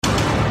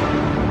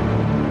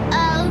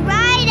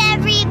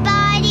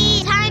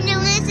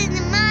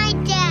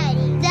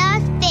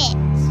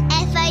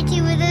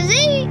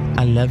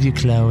love you,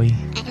 Chloe.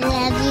 I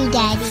love you,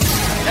 Daddy.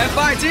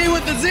 F-I-T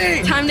with the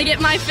Z. Time to get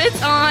my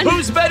Fitz on.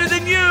 Who's better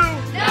than you?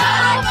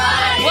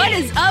 Nobody! What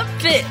is up,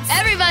 Fitz?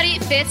 Everybody,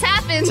 Fitz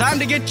happens. Time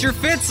to get your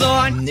Fitz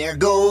on. There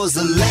goes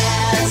the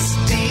last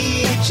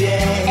DJ.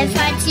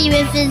 F-I-T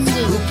with the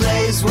Z. Who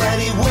plays what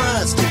he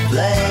wants to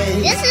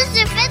play. This is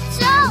the Fitz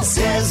Show.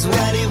 Says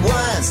what he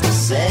wants to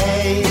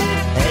say.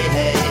 Hey,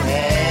 hey,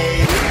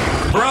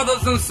 hey.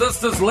 Brothers and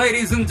sisters,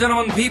 ladies and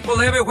gentlemen,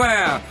 people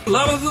everywhere,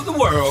 lovers of the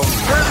world.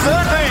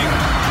 Presenting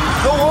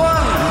the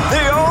one,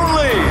 the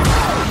only.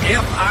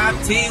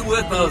 F-I-T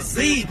with a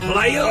Z,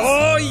 players.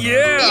 Oh,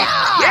 yeah.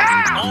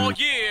 Oh,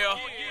 yeah.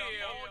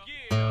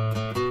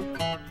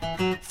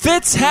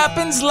 Fitz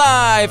happens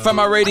live from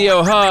our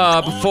radio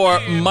hub for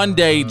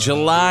Monday,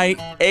 July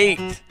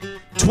 8th,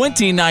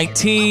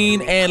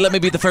 2019. And let me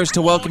be the first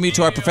to welcome you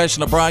to our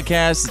professional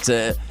broadcast. It's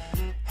a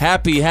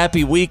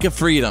happy week of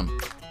freedom.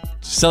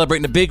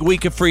 Celebrating a big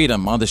week of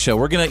freedom on the show.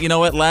 We're going to, you know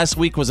what? Last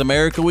week was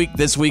America Week.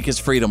 This week is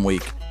Freedom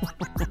Week.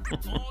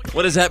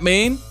 What does that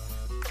mean?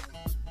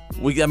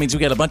 That means we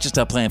got a bunch of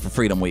stuff planned for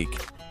Freedom Week.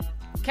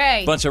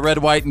 Okay. Bunch of red,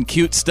 white, and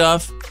cute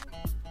stuff.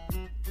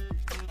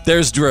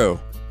 There's Drew.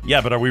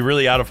 Yeah, but are we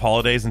really out of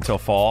holidays until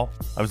fall?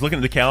 I was looking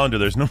at the calendar.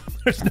 There's no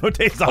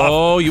days off.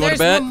 Oh, you want to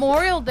bet? There's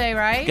Memorial Day,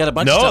 right? Got a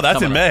bunch of stuff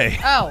that's in coming May.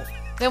 Oh.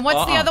 Then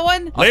what's the other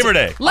one? Labor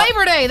Day.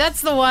 Labor Day,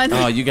 that's the one.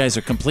 Oh, you guys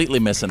are completely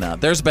missing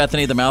out. There's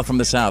Bethany, the mouth from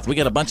the south. We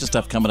got a bunch of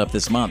stuff coming up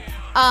this month.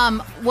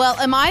 Well,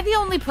 am I the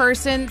only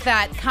person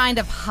that kind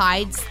of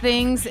hides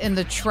things in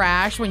the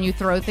trash when you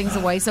throw things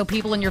away so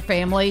people in your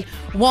family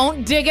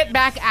won't dig it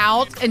back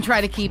out and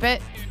try to keep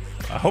it?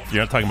 I hope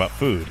you're not talking about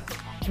food.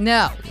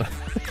 No.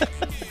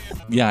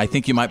 Yeah, I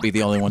think you might be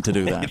the only one to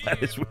do that.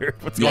 That is weird.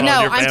 What's going on in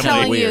No, your family? I'm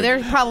telling you, Weird.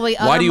 there's probably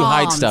other Why do you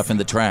hide moms. stuff in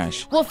the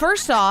trash? Well,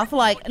 first off,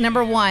 like,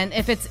 number one,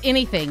 if it's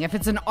anything, if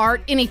it's an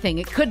art, anything,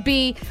 it could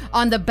be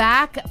on the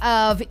back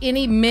of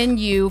any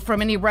menu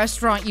from any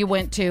restaurant you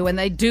went to and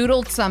they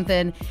doodled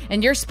something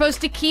and you're supposed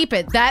to keep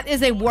it. That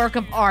is a work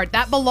of art.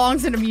 That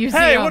belongs in a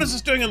museum. Hey, what is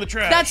this doing in the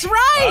trash? That's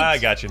right. I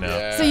got you now.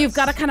 Yes. So you've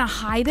got to kind of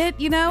hide it,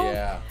 you know?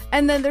 Yeah.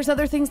 And then there's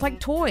other things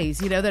like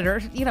toys, you know, that are,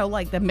 you know,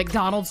 like the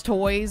McDonald's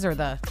toys or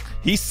the...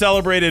 He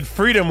celebrated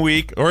Freedom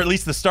Week, or at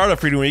least the start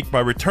of Freedom Week, by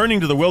returning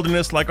to the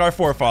wilderness like our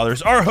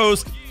forefathers. Our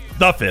host,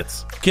 The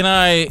Fitz. Can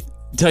I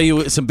tell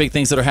you some big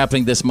things that are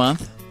happening this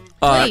month?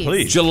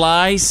 Please.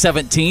 July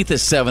 17th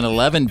is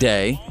 7-Eleven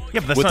Day. Yeah,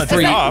 but that's with not a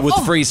free day off. with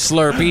free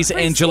Slurpees.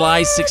 Free And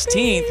July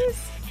Slurpees.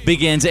 16th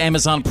begins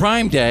Amazon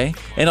Prime Day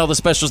and all the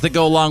specials that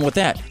go along with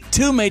that.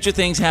 Two major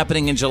things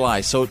happening in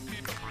July. So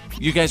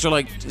you guys are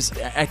like just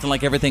acting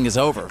like everything is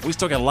over. We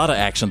still got a lot of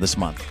action this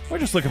month. We're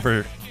just looking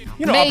for,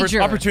 you know,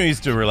 Major. opportunities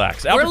to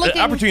relax. We're looking-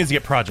 Opportunities to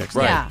get projects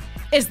done. Yeah.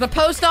 Is the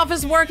post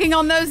office working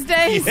on those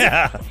days?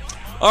 Yeah.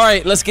 All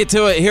right, let's get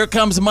to it. Here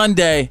comes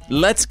Monday.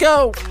 Let's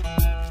go.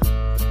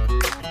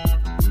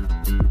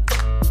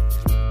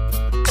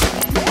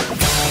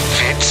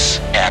 Fitz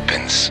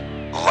happens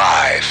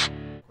live.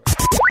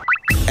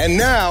 And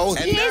now,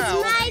 Here's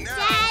my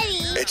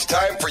daddy. it's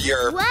time for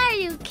your Why are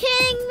you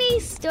kidding me?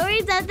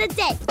 Stories of the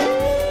day.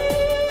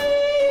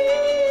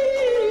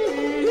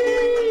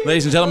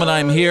 Ladies and gentlemen,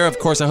 I'm here. Of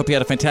course, I hope you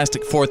had a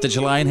fantastic 4th of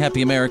July and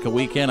Happy America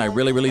weekend. I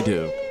really, really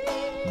do.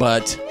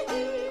 But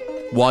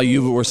while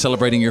you were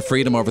celebrating your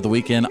freedom over the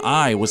weekend,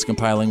 I was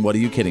compiling What Are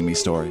You Kidding Me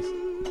stories.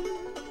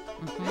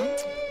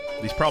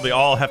 These probably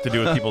all have to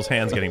do with people's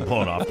hands getting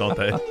blown off, don't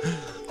they?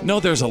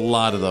 No, there's a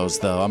lot of those,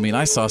 though. I mean,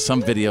 I saw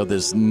some video,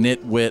 this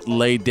nitwit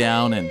laid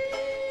down and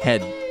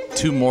had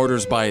 2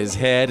 mortars by his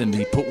head, and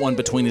he put one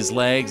between his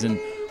legs and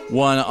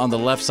one on the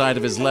left side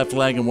of his left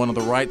leg and one on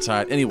the right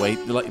side. Anyway,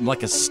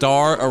 like a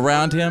star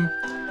around him,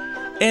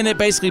 and it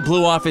basically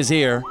blew off his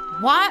ear.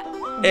 What?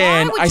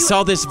 And I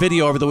saw this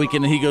video over the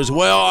weekend, and he goes,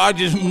 well, I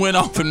just went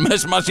off and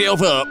messed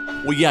myself up.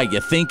 Well, yeah,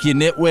 you think, you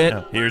nitwit?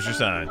 Yeah, here's your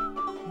sign.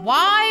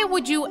 Why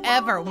would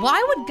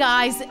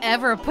guys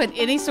ever put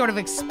any sort of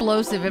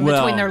explosive in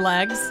between their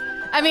legs?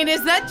 I mean,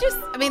 is that just,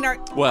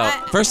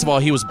 First of all,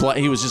 he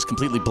was just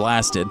completely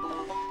blasted.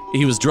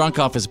 He was drunk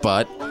off his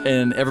butt,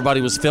 and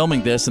everybody was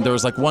filming this, and there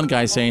was like one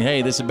guy saying,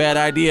 hey, this is a bad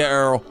idea,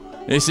 Earl.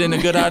 This isn't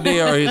a good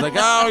idea. Or he's like,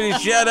 oh, you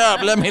shut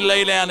up. Let me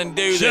lay down and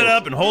do this. Shut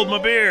up and hold my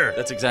beer.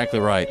 That's exactly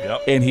right.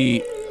 Yep. And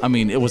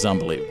it was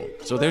unbelievable.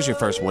 So there's your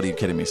first What Are You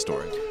Kidding Me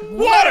story.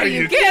 What are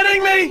you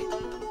kidding me?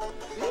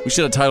 We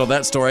should have titled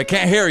that story, I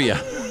Can't Hear You.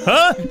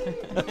 Huh?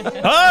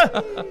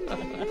 Huh?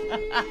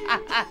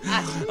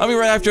 I mean,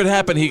 right after it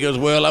happened, he goes,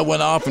 well, I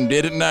went off and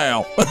did it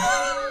now.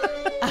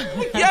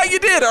 Yeah, you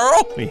did,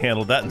 Earl. We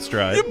handled that in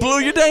stride. You blew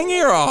your dang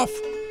ear off.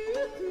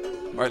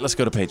 All right, let's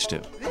go to page 2.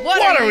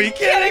 What are we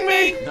kidding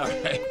me? All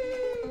right.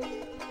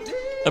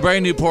 A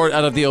brand new report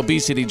out of the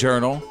Obesity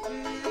Journal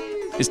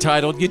is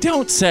titled, You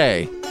Don't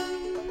Say.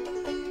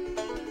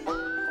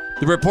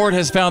 The report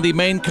has found the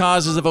main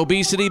causes of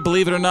obesity,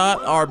 believe it or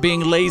not, are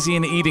being lazy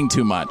and eating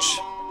too much.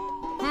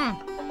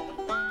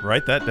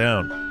 Write that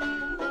down.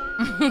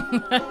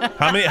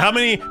 How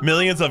many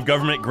millions of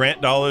government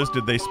grant dollars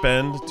did they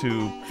spend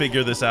to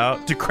figure this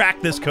out, to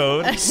crack this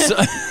code?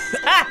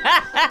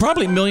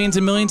 Probably millions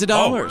and millions of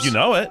dollars. Oh, you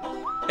know it.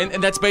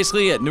 And that's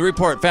basically it. New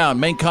report found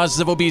main causes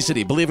of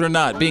obesity. Believe it or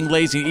not, being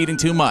lazy, eating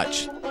too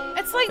much.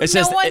 It's like It no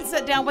says- one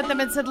sat down with them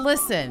and said,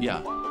 listen.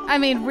 Yeah. I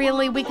mean,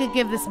 really, we could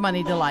give this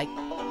money to, like,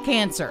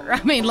 cancer.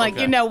 I mean, like,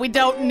 Okay. we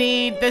don't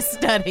need this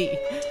study.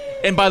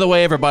 And by the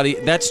way, everybody,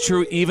 that's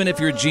true even if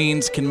your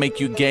genes can make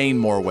you gain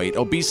more weight.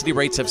 Obesity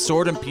rates have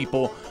soared in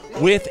people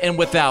with and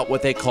without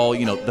what they call,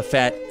 the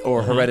fat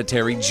or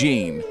hereditary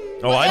gene.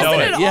 Oh, I know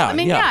Isn't it. all- Yeah, I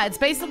mean, yeah. it's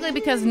basically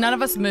because none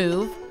of us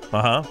move.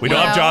 We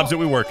don't have jobs that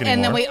we work anymore.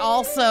 And then we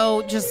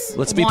also just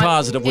Let's be want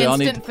positive. We all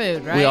need instant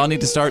food, right? We all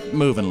need to start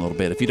moving a little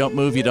bit. If you don't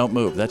move, you don't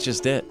move. That's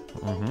just it.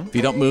 If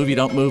you don't move, you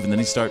don't move, and then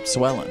you start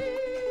swelling.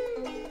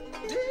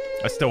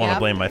 I still want to Yep.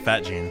 blame my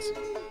fat genes.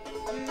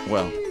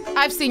 Well,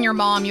 I've seen your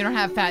mom. You don't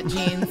have fat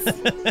genes.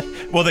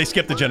 Well, they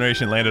skipped the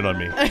generation, landed on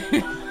me.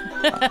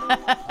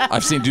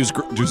 I've seen Drew's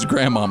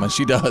grandmama.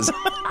 She does.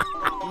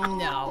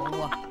 No.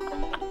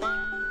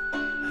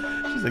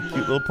 She's a cute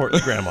little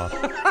Portland grandma.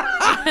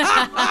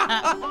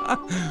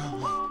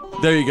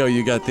 There you go.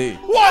 You got the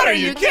What are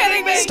you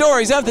kidding me?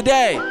 stories of the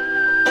day.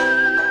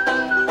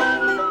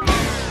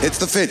 It's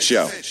The Fitz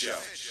Show.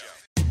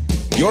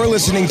 You're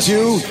listening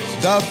to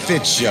The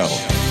Fitz Show.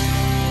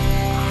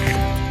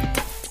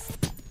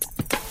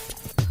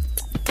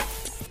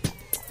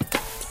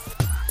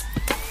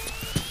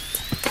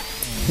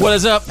 What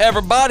is up,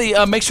 everybody?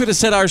 Make sure to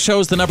set our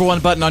shows the number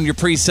one button on your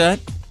preset.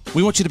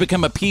 We want you to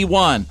become a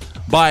P1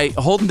 by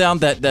holding down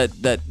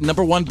that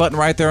number one button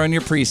right there on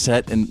your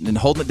preset and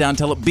holding it down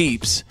until it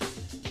beeps.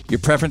 Your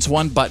preference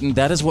one button,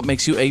 that is what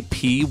makes you a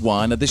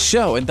P1 of the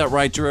show. Isn't that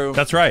right, Drew?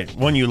 That's right.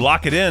 When you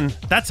lock it in,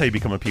 that's how you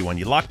become a P1.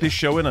 You lock this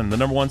show in on the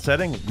number one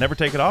setting, never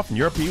take it off, and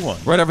you're a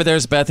P1. Right over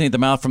there's Bethany, the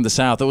mouth from the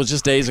South. It was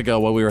just days ago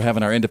while we were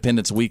having our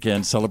Independence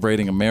weekend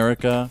celebrating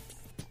America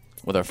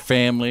with our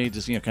family,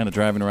 just, kind of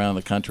driving around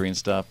the country and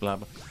stuff, blah,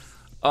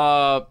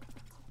 blah.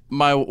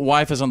 My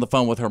wife is on the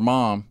phone with her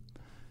mom,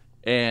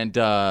 and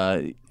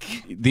the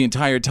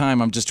entire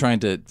time I'm just trying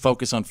to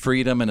focus on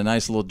freedom and a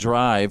nice little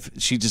drive.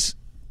 She just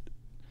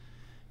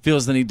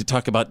feels the need to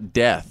talk about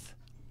death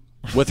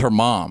with her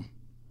mom.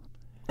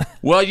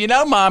 Well,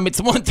 Mom,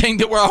 it's one thing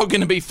that we're all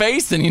going to be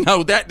facing,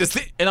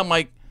 that. And I'm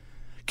like,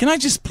 can I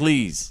just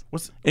please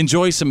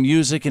enjoy some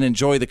music and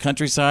enjoy the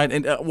countryside?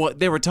 And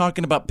they were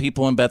talking about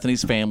people in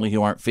Bethany's family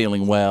who aren't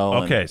feeling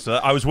well. Okay, so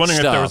I was wondering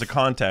if there was a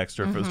context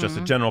or if it was just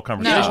a general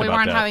conversation No, we about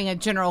weren't death. having a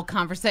general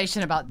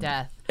conversation about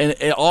death. And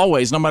it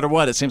always, no matter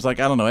what, it seems like,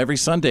 I don't know, every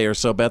Sunday or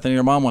so, Bethany and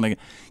her mom want to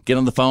get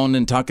on the phone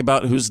and talk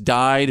about who's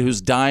died,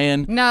 who's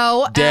dying.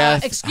 No,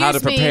 death, excuse how to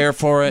prepare me.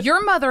 for it.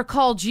 Your mother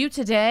called you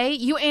today.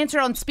 You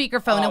answered on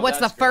speakerphone, and what's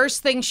the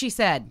first thing she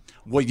said?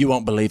 Well, you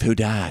won't believe who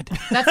died.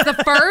 That's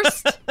the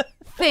first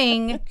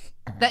thing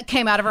that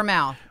came out of her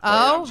mouth.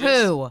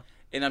 Who?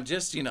 And I'm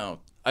just,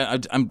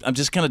 I'm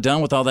just kind of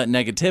done with all that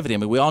negativity. I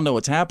mean, we all know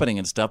what's happening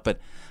and stuff, but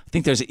I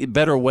think there's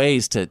better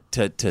ways to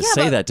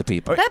say that to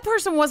people. That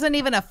person wasn't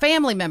even a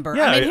family member.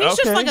 Yeah, I mean, he's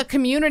just okay. like a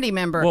community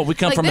member. Well, we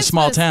come Like, from a this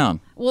small is- town.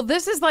 Well,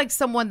 this is like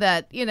someone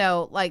that,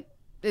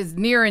 is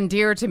near and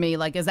dear to me,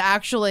 like is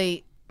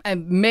actually a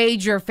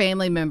major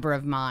family member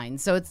of mine.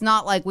 So it's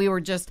not like we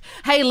were just,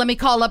 hey, let me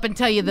call up and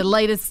tell you the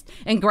latest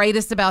and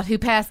greatest about who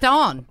passed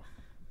on.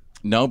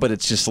 No, but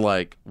it's just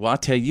like, well, I'll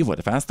tell you what,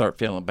 if I start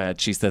feeling bad,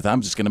 she says,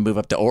 I'm just going to move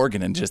up to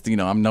Oregon and just,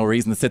 I'm no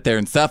reason to sit there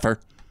and suffer.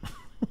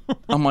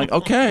 I'm like,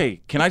 okay,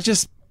 can I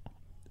just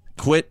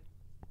quit,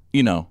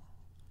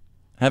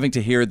 having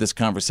to hear this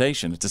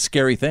conversation? It's a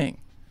scary thing.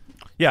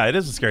 Yeah, it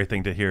is a scary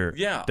thing to hear.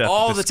 Yeah, death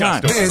all the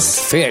discussed time. over.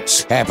 This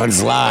Fitz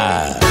happens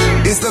live.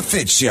 It's The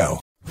Fitz Show.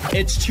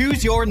 It's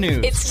Choose Your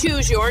News. It's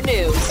Choose Your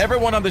News.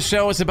 Everyone on the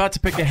show is about to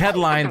pick a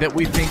headline that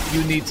we think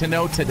you need to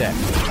know today.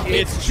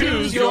 It's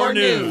Choose Your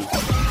News.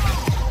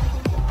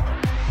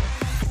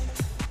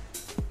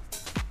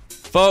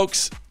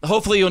 Folks,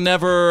 hopefully you'll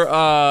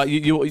never,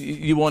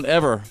 you won't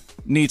ever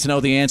need to know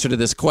the answer to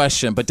this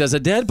question, but does a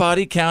dead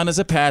body count as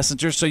a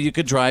passenger so you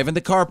could drive in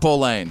the carpool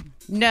lane?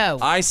 No.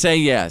 I say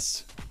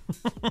yes.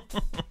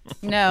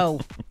 No.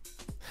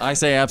 I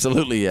say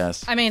absolutely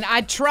yes. I mean,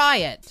 I'd try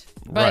it.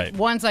 But Right.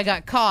 once I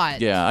got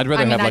caught, Yeah, I'd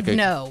rather I mean, have like I'd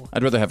know.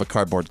 I'd rather have a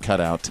cardboard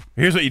cutout.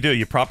 Here's what you do.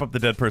 You prop up the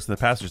dead person in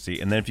the passenger seat,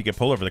 and then if you get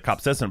pulled over, the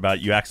cop says something about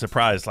it, you act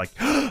surprised, like,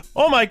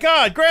 oh my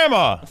God,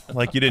 Grandma!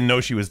 Like you didn't know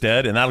she was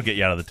dead, and that'll get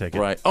you out of the ticket.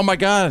 Right. Oh my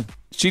God,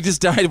 she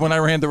just died when I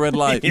ran the red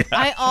light.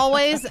 I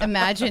always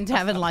imagined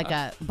having like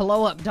a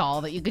blow-up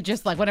doll that you could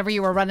just like whenever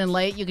you were running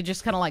late, you could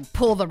just kind of like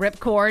pull the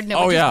ripcord and it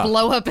would just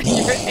blow up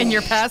in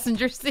your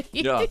passenger seat.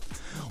 Yeah.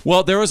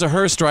 Well, there was a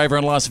hearse driver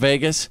in Las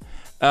Vegas.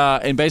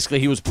 And basically,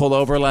 he was pulled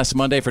over last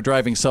Monday for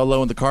driving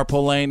solo in the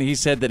carpool lane. He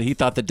said that he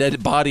thought the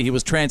dead body he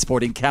was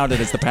transporting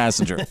counted as the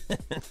passenger.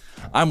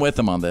 I'm with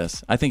him on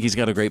this. I think he's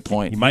got a great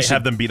point. He might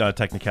have them beat on a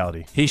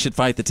technicality. He should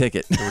fight the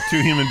ticket. There were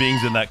two human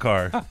beings in that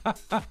car.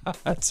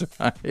 That's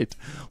right.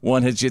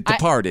 One has just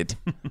departed.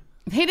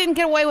 He didn't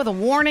get away with a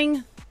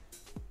warning.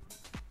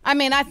 I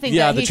mean, I think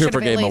Yeah, that the he should trooper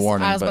have gave him at a least,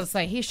 warning, I was but- about to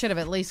say, he should have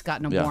at least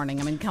gotten a Yeah. warning.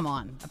 I mean, come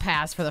on. A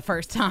pass for the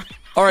first time.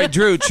 All right,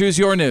 Drew, choose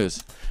your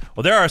news.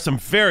 Well, there are some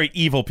very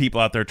evil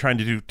people out there trying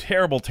to do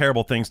terrible,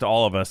 terrible things to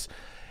all of us.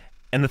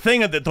 And the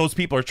thing that those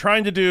people are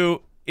trying to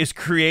do is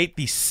create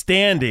the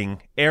standing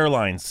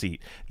airline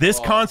seat. This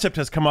concept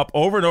has come up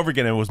over and over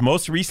again and was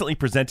most recently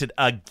presented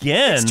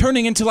again. It's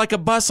turning into like a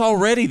bus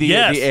already, the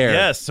air.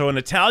 Yes. So an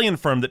Italian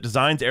firm that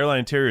designs airline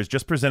interiors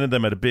just presented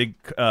them at a big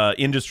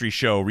industry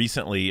show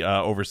recently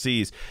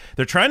overseas.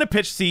 They're trying to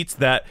pitch seats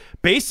that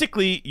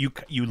basically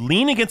you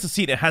lean against the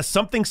seat. It has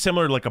something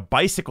similar to like a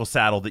bicycle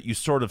saddle that you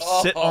sort of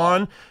sit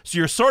on. So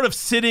you're sort of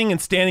sitting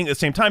and standing at the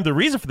same time. The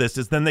reason for this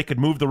is then they could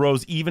move the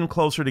rows even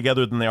closer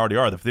together than they already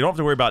are. If they don't have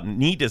to worry about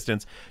knee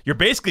distance, you're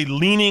basically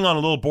leaning on a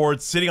little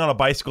board, sitting on a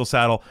bicycle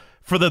saddle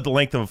for the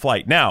length of a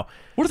flight. Now,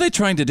 what are they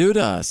trying to do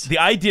to us? The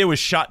idea was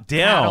shot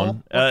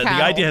down. The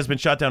Cattle. idea has been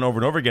shot down over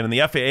and over again, and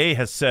the FAA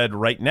has said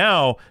right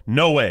now,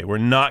 no way, we're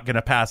not going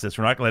to pass this.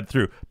 We're not going to let it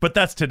through. But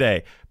that's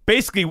today.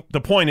 Basically,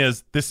 the point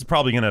is this is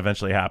probably going to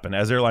eventually happen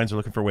as airlines are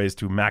looking for ways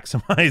to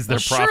maximize their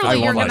profit. Surely I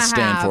you're will not gonna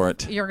stand have, for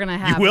it. You're going to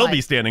have. You will like,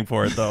 be standing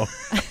for it, though.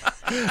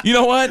 You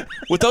know what?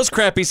 With those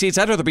crappy seats,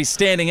 I'd rather be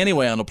standing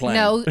anyway on a plane.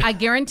 No, I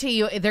guarantee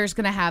you, there's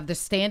going to have the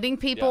standing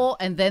people,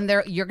 and then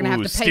you're going to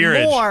have to pay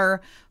steerage.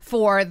 more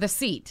for the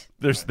seat.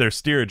 There's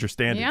steerage or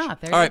standage. Yeah,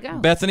 there All you right, go.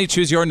 Bethany,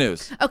 choose your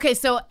news. Okay,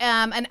 so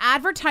an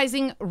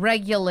advertising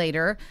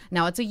regulator.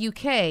 Now it's a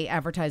UK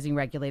advertising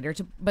regulator,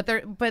 but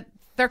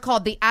they're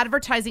called the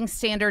Advertising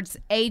Standards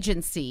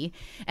Agency,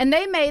 and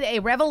they made a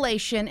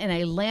revelation in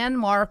a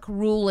landmark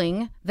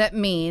ruling that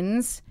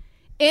means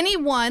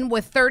anyone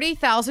with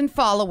 30,000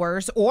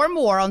 followers or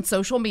more on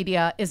social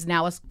media is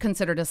now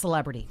considered a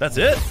celebrity. That's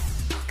it.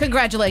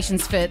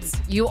 Congratulations, Fitz.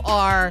 You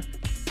are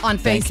on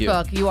Thank you.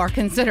 Facebook. You are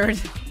considered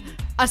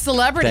a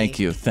celebrity. Thank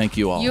you. Thank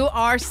you all. You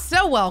are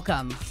so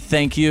welcome.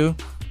 Thank you.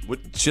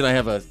 Should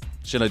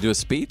I do a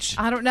speech?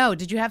 I don't know.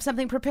 Did you have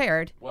something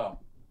prepared?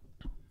 Well,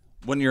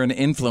 when you're an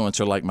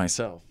influencer like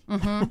myself,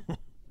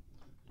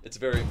 it's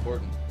very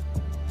important.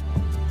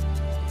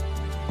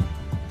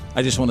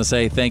 I just want to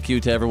say thank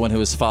you to everyone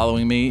who is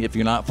following me. If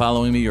you're not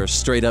following me, you're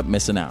straight up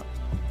missing out.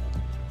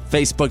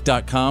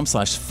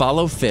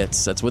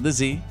 Facebook.com/followfitz. That's with a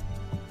Z.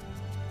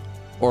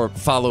 Or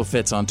follow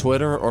Fitz on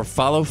Twitter or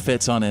follow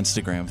Fitz on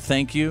Instagram.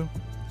 Thank you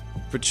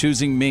for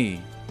choosing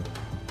me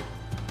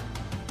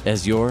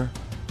as your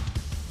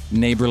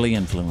neighborly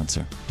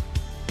influencer.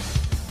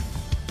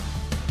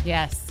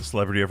 Yes. The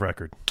celebrity of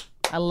record.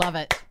 I love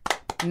it.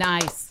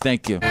 Nice.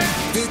 Thank you.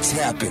 Fitz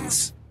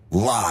happens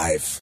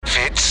live.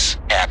 Fitz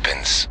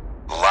happens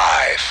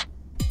live.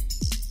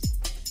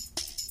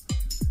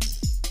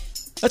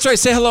 That's right.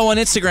 Say hello on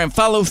Instagram.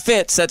 Follow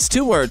Fitz. That's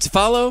 2 words.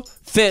 Follow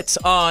Fitz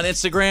on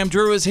Instagram.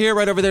 Drew is here.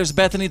 Right over there is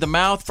Bethany the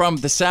Mouth from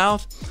the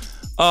South.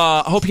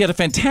 Hope you had a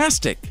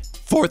fantastic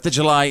 4th of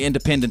July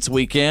Independence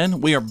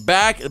weekend. We are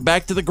back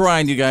to the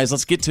grind, you guys.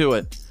 Let's get to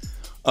it.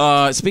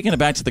 Speaking of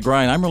back to the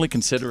grind, I'm really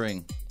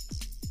considering,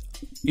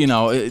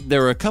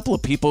 there were a couple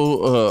of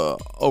people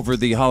over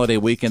the holiday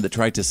weekend that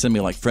tried to send me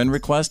like friend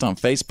requests on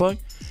Facebook.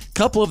 A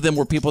couple of them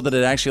were people that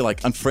had actually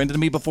like unfriended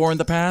me before in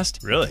the past.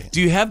 Really?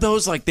 Do you have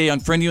those like they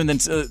unfriend you and then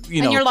And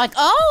you're like,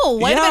 oh,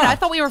 wait a Yeah. minute. I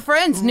thought we were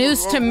friends.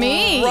 News to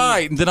me.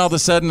 Right. And then all of a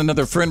sudden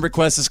another friend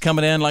request is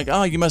coming in like,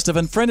 oh, you must have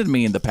unfriended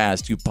me in the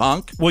past, you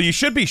punk. Well, you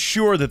should be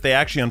sure that they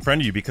actually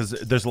unfriended you because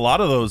there's a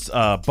lot of those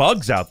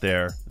bugs out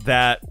there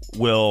that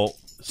will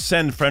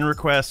send friend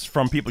requests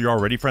from people you're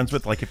already friends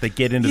with, like if they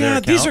get into their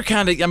account. These are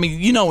kind of,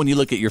 when you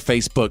look at your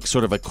Facebook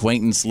sort of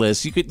acquaintance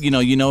list, you could, you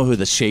know who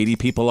the shady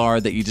people are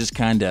that you just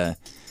kind of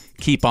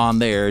keep on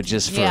there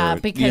just for,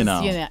 because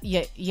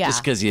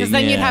Just 'cause you-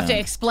 then you'd yeah. have to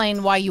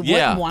explain why you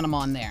Yeah. wouldn't want them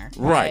on there.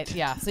 Right.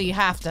 Yeah. So you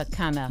have to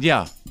kind of.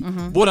 Yeah.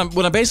 What I'm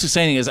basically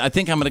saying is I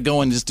think I'm going to go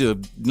and just do a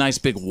nice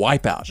big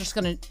wipeout. Just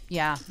gonna.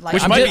 Yeah. Like.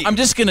 Which I'm might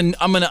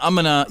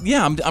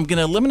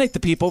gonna eliminate the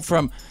people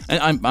from,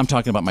 and I'm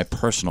talking about my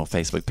personal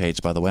Facebook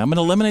page, by the way. I'm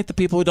gonna eliminate the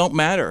people who don't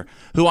matter,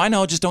 who I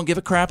know just don't give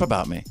a crap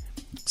about me.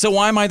 So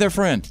why am I their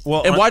friend?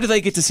 Well, and why do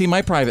they get to see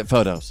my private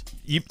photos?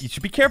 You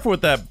should be careful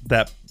with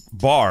that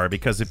bar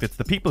because if it's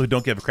the people who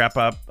don't give a crap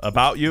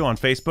about you on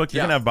Facebook,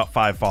 you're gonna have about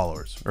 5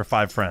 followers or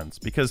 5 friends.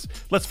 Because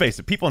let's face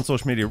it, people on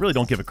social media really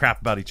don't give a crap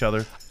about each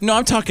other. No,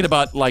 I'm talking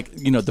about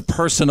the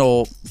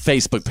personal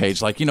Facebook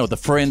page, like the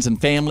friends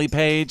and family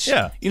page.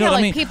 Yeah. You know what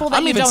I mean? People that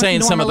I'm you even don't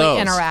saying some of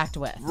normally those. interact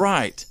with.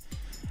 Right.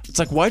 It's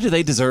like, why do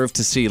they deserve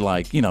to see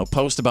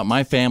post about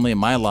my family and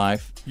my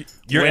life?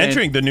 You're when-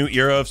 entering the new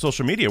era of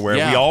social media where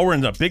we all were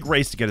in a big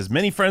race to get as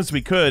many friends as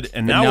we could,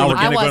 and now we're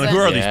looking at going, who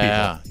are these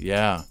people?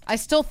 Yeah. I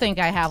still think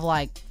I have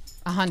like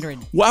 100.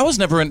 Well, I was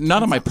never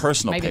not on my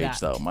personal Maybe page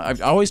that. though. I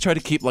always try to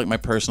keep like my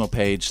personal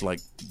page like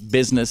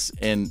business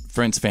and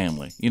friends,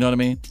 family. You know what I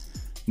mean?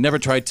 Never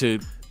tried to.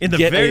 In the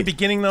get very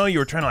beginning, though, you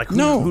were trying to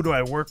who do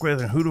I work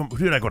with and who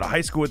did I go to high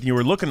school with? And you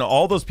were looking at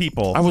all those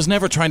people. I was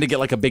never trying to get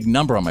like a big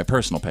number on my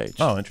personal page.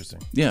 Oh, interesting.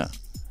 Yeah,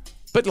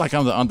 but like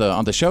on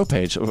the show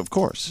page, of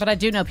course. But I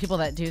do know people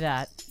that do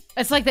that.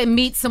 It's like they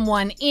meet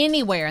someone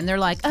anywhere and they're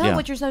like, oh, Yeah.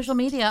 what's your social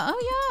media?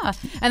 Oh, yeah.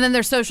 And then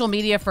they're social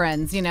media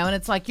friends, and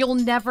it's like you'll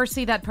never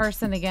see that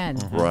person again.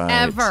 Right.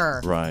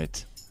 Ever.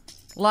 Right.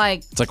 Like,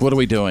 It's like, what are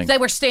we doing? they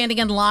were standing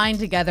in line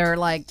together,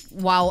 like,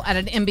 while at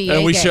an NBA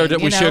And we game. shared a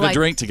like,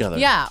 drink together.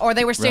 Yeah, or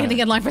they were standing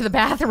Right. in line for the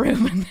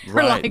bathroom. And they were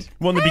Right. like,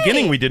 Well, in the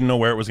beginning, we didn't know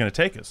where it was going to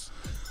take us.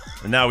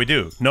 And now we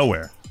do.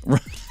 Nowhere.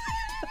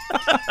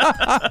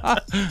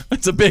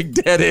 It's a big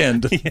dead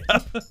end.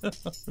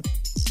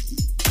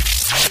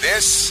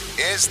 This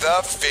is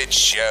the Fitz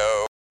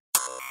Show.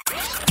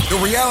 The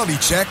reality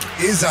check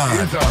is on.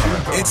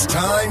 It's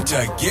time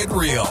to get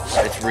real.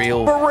 It's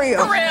real.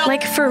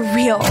 Like for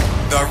real.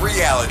 The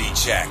reality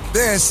check.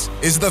 This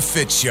is the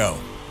Fitz Show.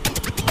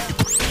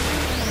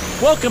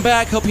 Welcome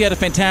back. Hope you had a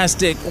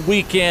fantastic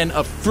weekend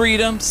of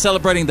freedom,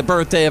 celebrating the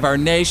birthday of our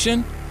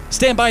nation.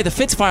 Stand by. The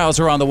Fitz Files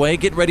are on the way.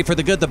 Get ready for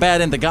the good, the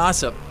bad, and the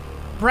gossip.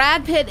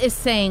 Brad Pitt is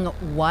saying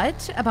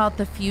what about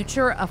the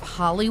future of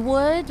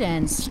Hollywood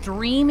and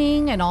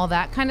streaming and all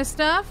that kind of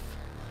stuff?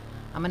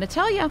 I'm going to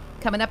tell you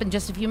coming up in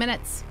just a few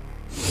minutes.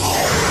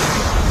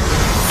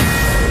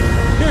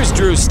 Here's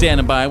Drew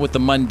standing by with the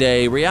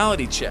Monday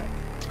reality check.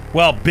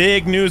 Well,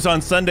 big news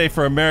on Sunday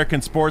for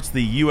American sports.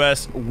 The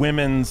U.S.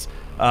 Women's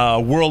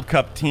World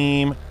Cup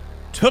team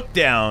took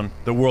down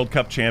the World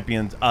Cup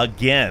champions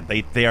again.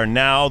 They are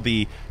now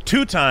the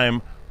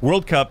two-time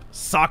World Cup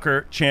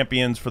soccer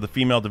champions for the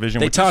female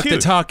division. They which talk is the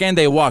huge. talk and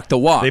they walk the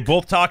walk. They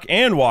both talk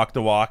and walk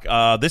the walk.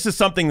 This is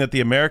something that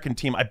the American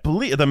team, I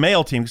believe, the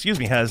male team,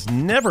 has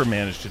never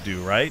managed to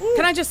do, right?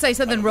 Can I just say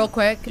something real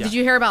quick? Did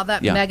you hear about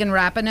that Yeah. Megan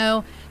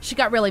Rapinoe? She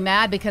got really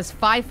mad because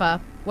FIFA,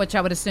 which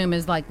I would assume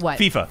is like what?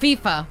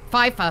 FIFA.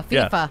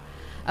 FIFA.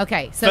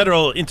 Okay, so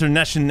Federal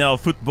International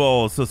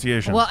Football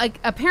Association. well,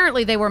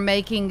 apparently they were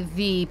making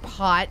the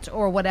pot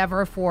or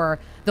whatever for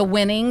the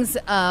winnings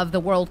of the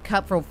World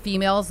Cup for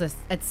females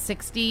at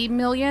 $60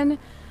 million,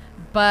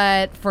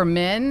 but for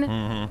men,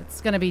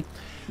 it's going to be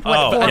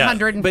what,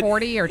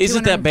 440 or 220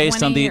 isn't that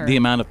based on or- the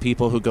amount of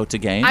people who go to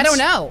games? I don't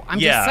know. I'm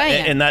just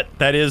saying. and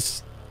that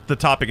is the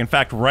topic. In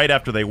fact, right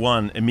after they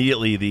won,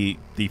 immediately the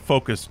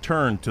focus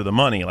turned to the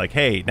money. Like,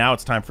 hey, now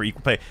it's time for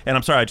equal pay. And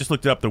I'm sorry, I just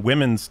looked it up. The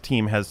women's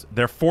team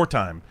they're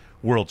 4-time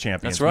world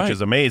champions, That's right. which is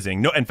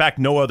amazing. No, in fact,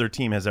 no other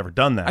team has ever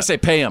done that. I say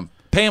pay them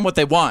what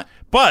they want.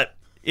 But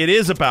it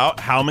is about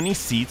how many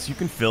seats you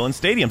can fill in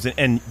stadiums.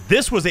 And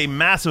this was a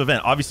massive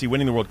event. Obviously,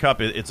 winning the World Cup,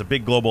 it's a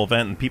big global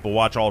event, and people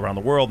watch all around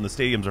the world, and the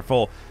stadiums are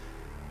full.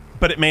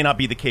 But it may not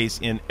be the case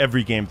in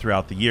every game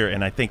throughout the year.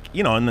 And I think,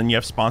 and then you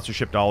have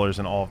sponsorship dollars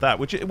and all of that,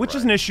 which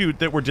is an issue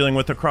that we're dealing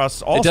with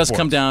across all It does sports.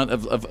 come down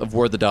of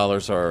where the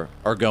dollars are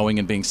going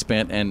and being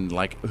spent, and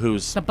like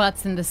who's the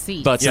butts in the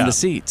seats. butts in the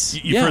seats.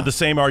 You've heard the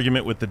same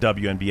argument with the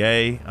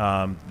WNBA.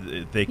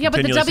 They Yeah, but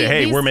the continually say,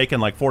 hey, these- we're making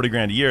like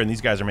 $40,000 a year, and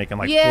these guys are making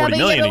like yeah, $40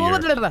 million a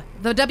year.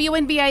 The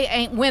WNBA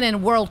ain't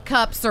winning World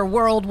Cups or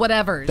World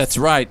whatevers. That's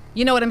right.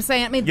 You know what I'm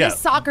saying? I mean, Yeah. this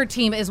soccer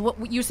team is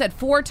what you said,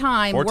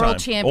 4-time Four-time. world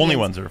champions. Only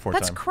ones that are 4-time.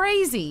 That's crazy.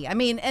 I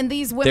mean, and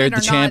these women They're are the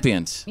not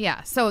champions.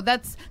 Yeah, so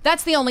that's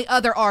the only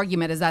other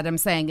argument is that I'm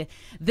saying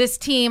this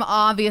team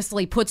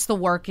obviously puts the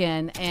work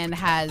in and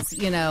has,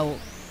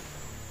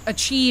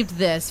 achieved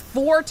this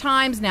 4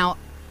 times now.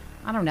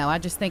 I don't know. I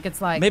just think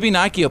it's like Maybe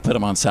Nike will put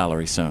them on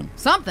salary soon.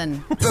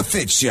 something. The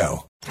Fitz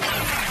Show.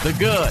 The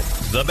good,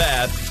 the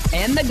bad,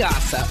 And the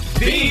gossip.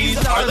 these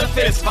are the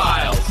Fitz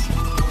Files.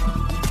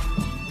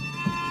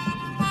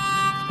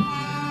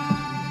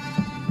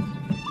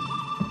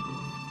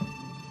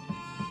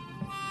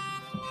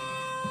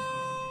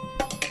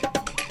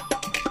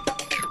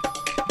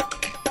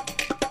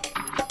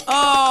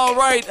 All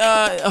right.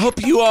 I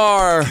hope you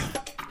are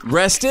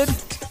rested.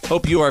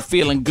 Hope you are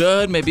feeling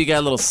good. Maybe you got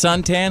a little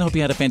suntan. Hope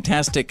you had a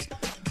fantastic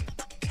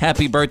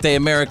Happy Birthday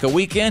America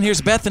weekend. Here's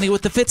Bethany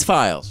with the Fitz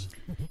Files.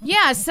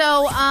 Yeah,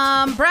 so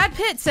Brad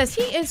Pitt says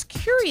he is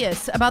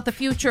curious about the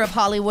future of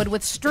Hollywood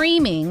with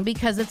streaming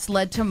because it's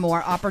led to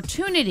more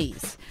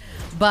opportunities.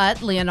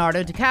 But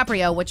Leonardo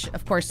DiCaprio, which,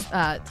 of course,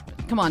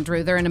 come on,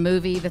 Drew, they're in a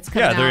movie that's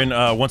coming out. Yeah, they're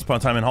in Once Upon a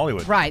Time in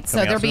Hollywood. Right, so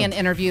coming they're out being soon.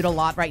 interviewed a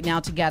lot right now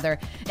together.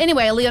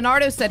 Anyway,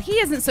 Leonardo said he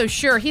isn't so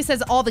sure. He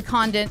says all the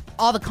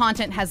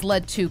content has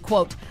led to,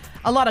 quote,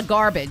 a lot of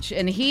garbage,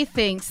 and he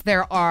thinks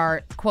there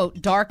are,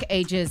 quote, dark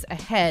ages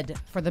ahead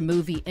for the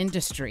movie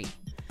industry.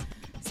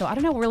 So I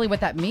don't know really what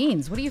that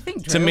means. What do you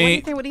think, Drew? To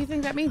me- what do you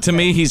think that means? To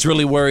me, he's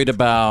really worried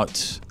about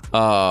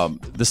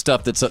the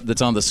stuff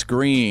that's on the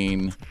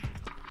screen,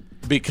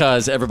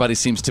 because everybody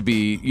seems to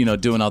be,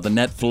 doing all the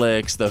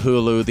Netflix, the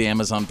Hulu, the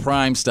Amazon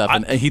Prime stuff,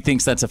 and he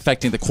thinks that's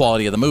affecting the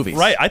quality of the movies.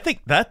 Right. I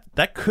think that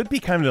could be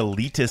kind of an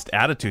elitist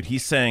attitude.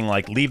 He's saying,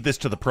 like, leave this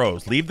to the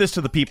pros. Leave this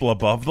to the people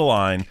above the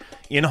line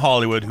in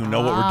Hollywood who know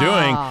what we're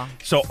doing.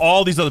 So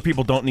all these other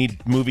people don't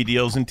need movie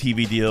deals and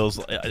TV deals.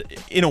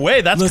 In a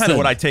way, that's kind of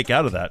what I take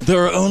out of that.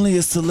 There are only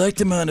a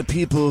select amount of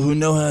people who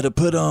know how to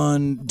put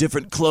on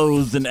different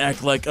clothes and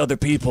act like other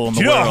people in the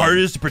Do you know world. how hard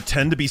it is to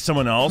pretend to be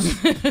someone else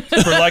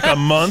for like a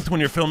month when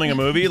you're filming a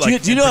movie?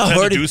 Like, do you know how pretend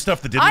hard to it- do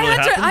stuff that didn't really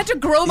happen? I had to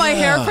grow my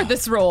hair Yeah. for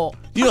this role.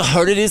 You know how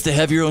hard it is to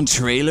have your own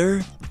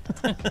trailer?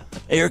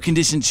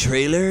 air-conditioned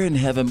trailer and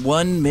have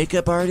one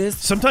makeup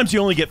artist? Sometimes you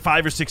only get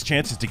 5 or 6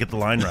 chances to get the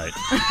line right.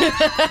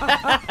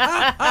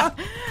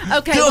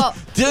 Okay, well,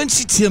 Don't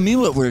you tell me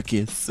what work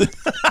is.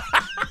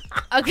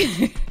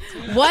 okay.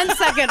 1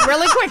 second,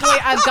 really quickly.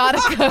 I've got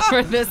to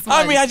cover this one.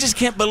 I mean, I just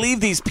can't believe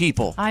these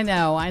people. I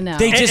know.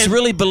 They just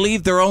really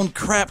believe their own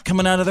crap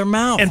coming out of their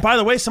mouth. And by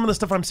the way, some of the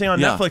stuff I'm saying on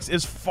Netflix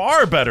is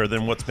far better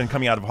than what's been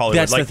coming out of Hollywood.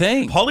 That's the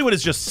thing. Hollywood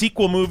is just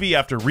sequel movie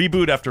after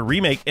reboot after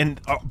remake,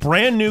 and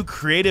brand new,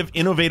 creative,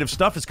 innovative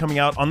stuff is coming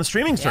out on the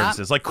streaming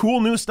services. Like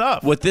cool new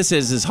stuff. What this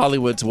is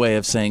Hollywood's way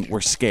of saying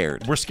we're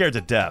scared. We're scared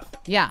to death.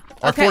 Yeah.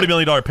 Our $40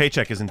 million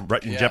paycheck is in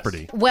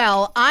jeopardy.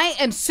 Well, I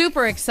am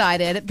super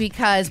excited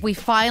because we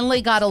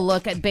finally got a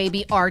look at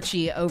baby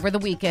Archie over the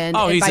weekend.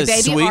 Oh, and he's by a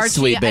baby sweet, Archie,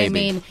 sweet baby. I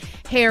mean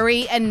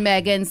Harry and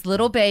Meghan's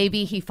little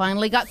baby. He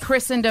finally got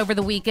christened over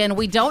the weekend.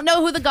 We don't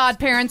know who the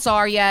godparents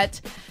are yet.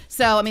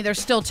 So, I mean, there's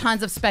still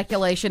tons of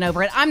speculation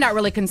over it. I'm not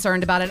really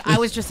concerned about it. I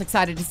was just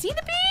excited to see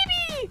the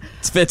baby.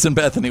 It's Fitz and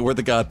Bethany. We're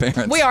the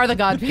godparents. We are the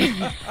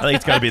godparents. I think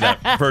it's got to be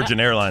that Virgin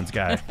Airlines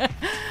guy.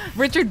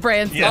 Richard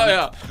Branson. Oh,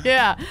 yeah.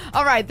 Yeah.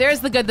 All right,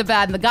 there's the good, the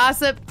bad, and the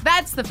gossip.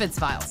 That's the Fitz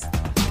Files.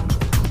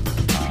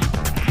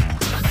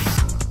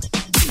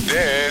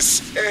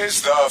 This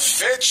is the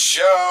Fitz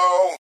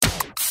Show.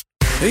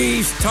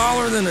 He's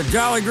taller than a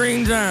Jolly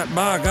Green Giant.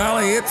 By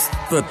golly, it's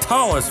the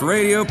tallest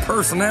radio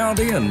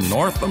personality in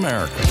North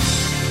America.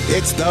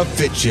 It's the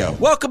Fitz Show.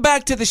 Welcome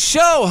back to the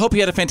show. Hope you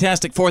had a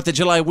fantastic 4th of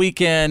July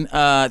weekend.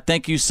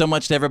 Thank you so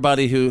much to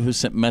everybody who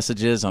sent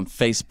messages on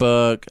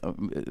Facebook.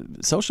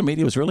 Social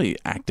media was really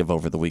active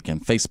over the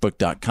weekend.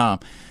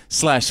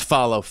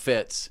 Facebook.com/follow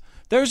Fitz.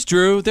 There's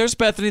Drew. There's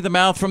Bethany the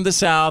Mouth from the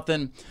South.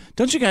 And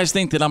don't you guys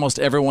think that almost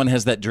everyone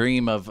has that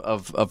dream of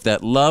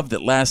that love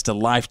that lasts a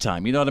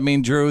lifetime? You know what I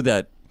mean, Drew?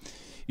 That,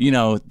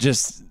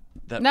 just...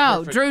 No,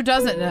 perfect... Drew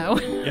doesn't know.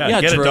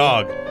 Yeah, get Drew. A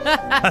dog.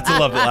 That's a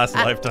love that lasts a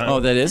lifetime. Oh,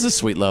 that is a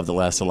sweet love that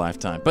lasts a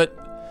lifetime.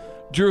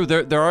 But, Drew,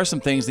 there are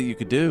some things that you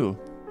could do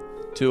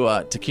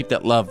to keep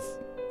that love,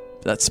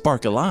 that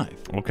spark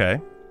alive. Okay.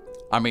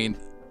 I mean...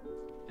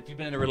 If you've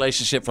been in a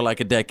relationship for like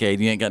a decade,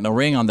 you ain't got no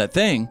ring on that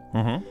thing,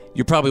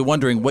 you're probably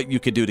wondering what you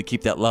could do to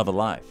keep that love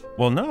alive.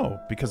 Well, no,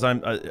 because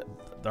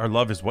our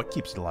love is what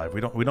keeps it alive.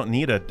 We don't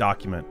need a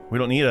document. We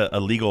don't need a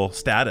legal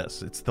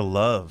status. It's the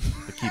love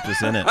that keeps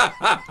us in it.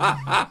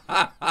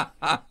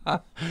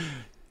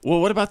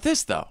 Well, what about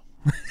this, though?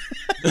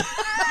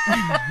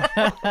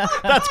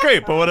 That's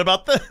great, but what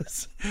about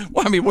this?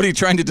 Well, I mean, what are you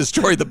trying to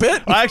destroy the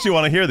bit? I actually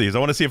want to hear these. I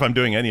want to see if I'm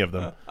doing any of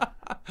them.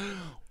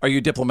 Are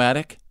you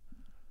diplomatic?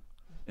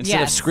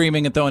 Instead of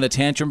screaming and throwing a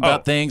tantrum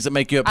about things that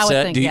make you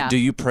upset, do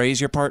you praise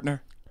your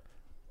partner?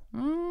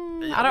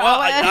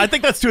 I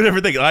think that's two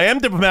different things. I am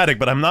diplomatic,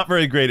 but I'm not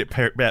very great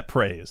at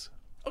praise.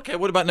 Okay,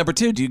 what about number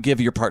 2? Do you give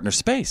your partner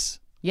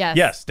space? Yes.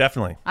 Yes,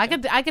 definitely. I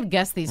could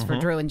guess these for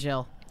Drew and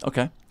Jill.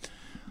 Okay.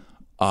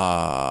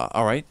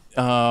 All right.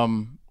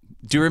 Do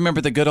you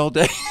remember the good old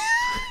days?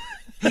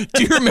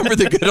 Do you remember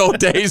the good old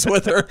days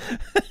with her?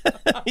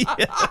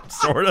 Yeah,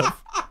 sort of.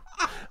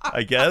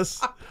 I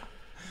guess.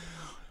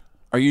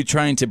 Are you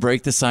trying to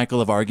break the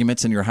cycle of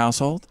arguments in your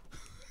household?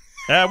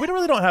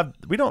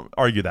 We don't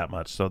argue that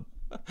much, so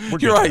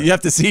you're right. You have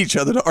to see each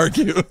other to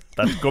argue.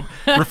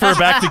 Refer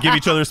back to give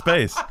each other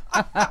space. All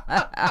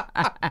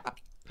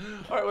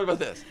right, what about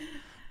this?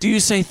 Do you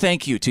say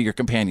thank you to your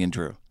companion,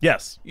 Drew?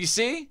 Yes. You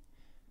see?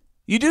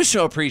 You do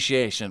show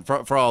appreciation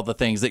for all the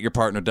things that your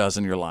partner does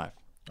in your life.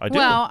 I do.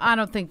 Well, I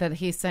don't think that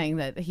he's saying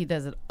that he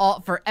does it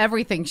all for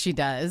everything she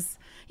does.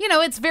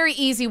 It's very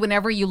easy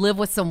whenever you live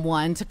with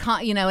someone to,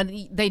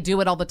 and they do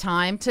it all the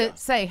time, to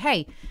say,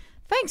 hey,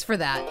 thanks for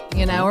that,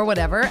 or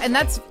whatever. And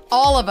that's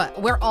all of it.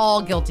 We're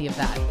all guilty of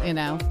that,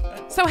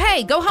 So,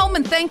 hey, go home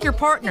and thank your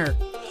partner.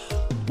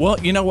 Well,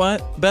 you know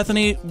what,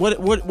 Bethany,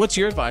 what's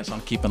your advice on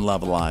keeping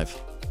love alive?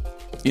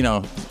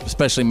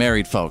 Especially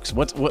married folks.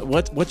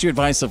 What's your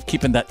advice of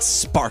keeping that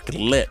spark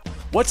lit?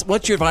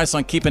 What's your advice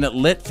on keeping it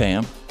lit,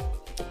 fam?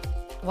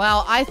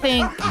 Well, I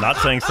think... Not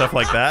saying stuff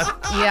like that?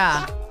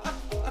 Yeah.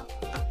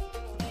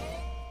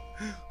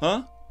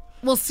 Huh?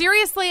 Well,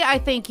 seriously, I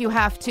think you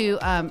have to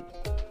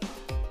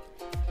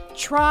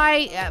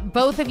try,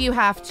 both of you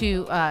have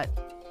to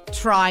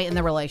try in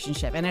the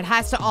relationship. And it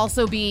has to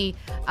also be,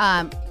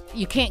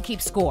 you can't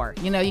keep score.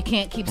 You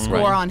can't keep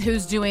score on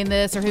who's doing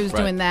this or who's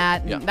doing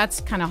that. Yeah. That's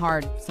kind of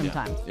hard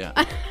sometimes. Yeah.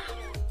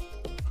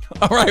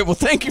 All right. Well,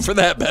 thank you for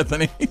that,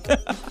 Bethany.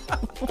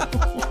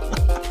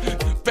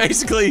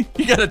 Basically,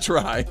 you got to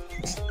try.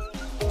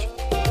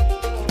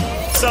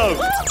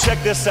 So,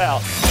 check this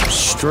out.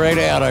 Straight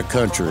out of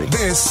country.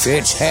 This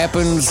Fitz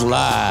happens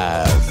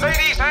live.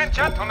 Ladies and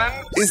gentlemen,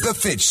 is the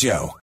Fitz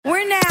Show.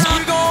 We're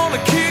gonna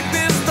kick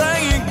this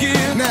thing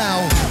again.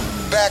 Now,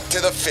 back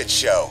to the Fitz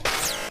Show.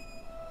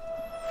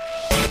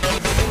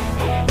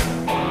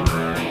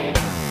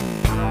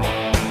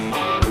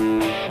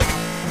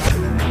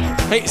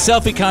 Hey,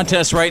 selfie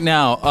contest right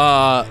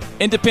now.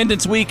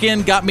 Independence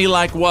Weekend got me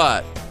like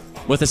what?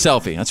 With a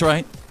selfie. That's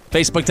right.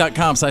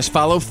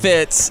 Facebook.com/follow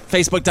Fitz.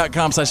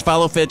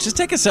 Facebook.com/follow Fitz. Just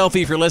take a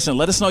selfie if you're listening.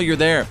 Let us know you're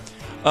there.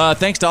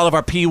 Thanks to all of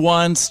our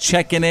P1s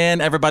checking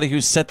in. Everybody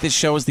who set this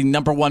show as the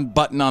number one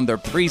button on their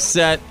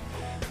preset.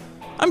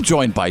 I'm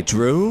joined by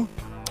Drew.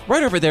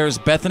 Right over there is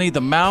Bethany,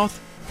 the mouth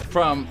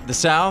from the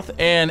South.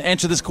 And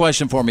answer this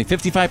question for me.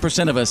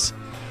 55% of us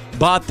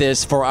bought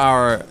this for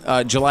our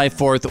July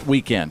 4th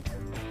weekend.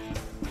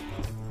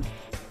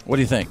 What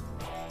do you think?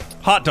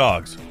 Hot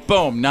dogs.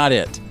 Boom, not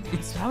it.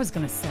 That's what I was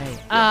going to say.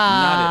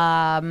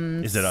 Not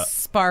it. Is it a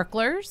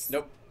sparklers?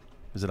 Nope.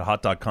 Is it a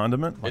hot dog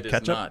condiment? Like It is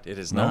ketchup? not. It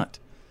is not.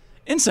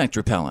 Insect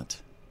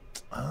repellent.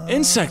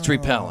 Insect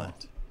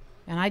repellent.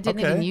 And I didn't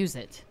even use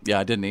it. Yeah,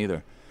 I didn't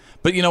either.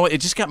 But you know what? It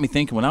just got me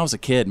thinking when I was a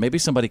kid. Maybe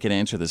somebody could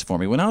answer this for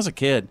me. When I was a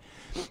kid,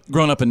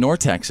 growing up in North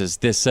Texas,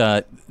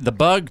 the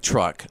bug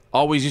truck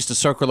always used to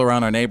circle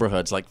around our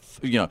neighborhoods. Like,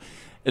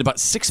 at about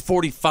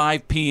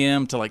 6:45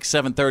 p.m. to like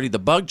 7:30, the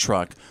bug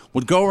truck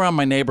would go around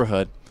my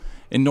neighborhood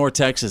in North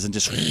Texas and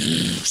just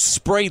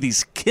spray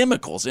these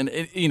chemicals. And,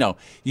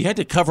 you had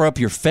to cover up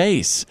your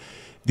face.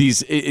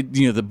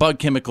 The bug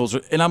chemicals.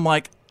 And I'm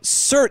like,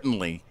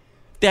 certainly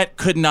that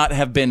could not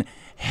have been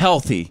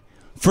healthy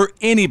for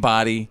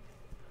anybody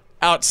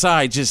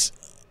outside just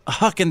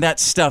hucking that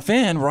stuff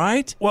in,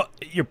 right? Well,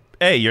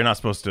 you're not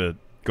supposed to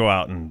go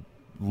out and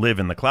live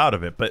in the cloud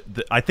of it, but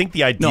I think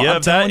the idea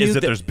of that is that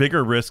there's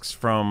bigger risks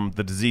from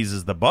the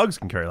diseases the bugs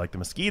can carry, like the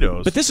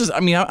mosquitoes. But this is,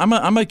 I'm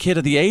a kid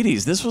of the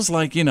 80s. This was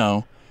like,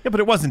 Yeah, but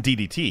it wasn't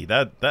DDT.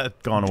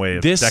 That gone away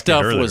a This decade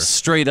stuff earlier. was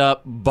straight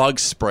up bug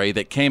spray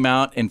that came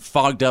out and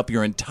fogged up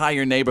your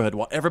entire neighborhood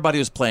while everybody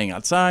was playing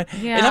outside.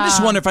 Yeah. And I'm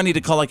just wondering if I need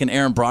to call like an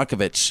Aaron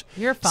Brockovich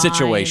You're fine.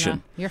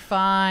 situation. You're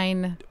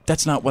fine.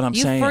 That's not what I'm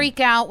saying. You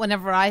freak out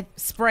whenever I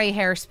spray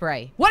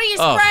hairspray. What are you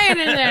spraying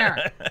in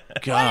there?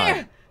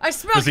 God. I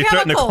smell Does he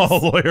chemicals. threaten to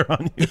call a lawyer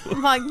on you?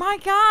 I'm like, my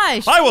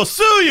gosh. I will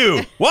sue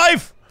you,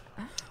 wife.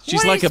 She's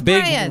What are like you a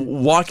big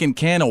spraying? walking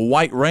can of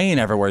white rain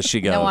everywhere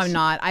she goes. No, I'm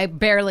not. I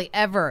barely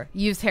ever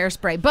use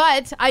hairspray.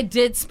 But I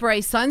did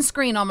spray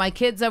sunscreen on my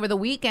kids over the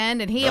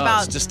weekend, and he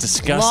about it's just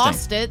disgusting.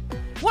 lost it.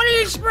 What are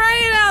you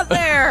spraying out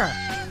there?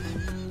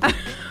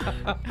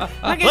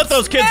 Let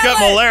those kids get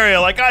malaria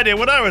like I did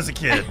when I was a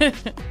kid.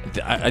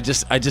 I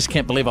just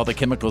can't believe all the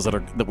chemicals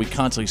that we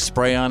constantly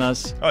spray on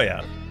us. Oh,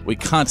 yeah. We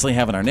constantly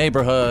have in our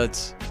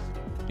neighborhoods.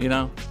 I'm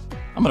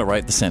going to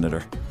write the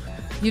senator.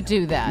 You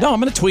do that. No, I'm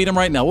going to tweet him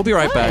right now. We'll be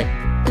right back.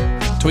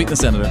 Tweet the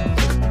senator.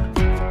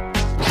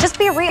 Just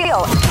be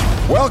real.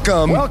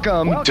 Welcome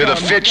to the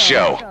Fitz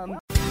Show.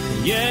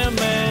 Yeah,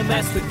 man,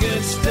 that's the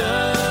good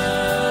stuff.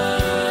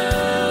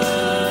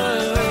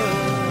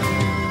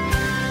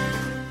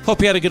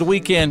 Hope you had a good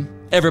weekend,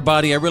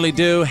 everybody. I really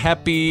do.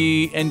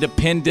 Happy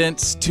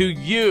Independence to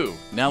you.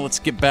 Now let's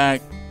get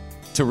back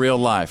to real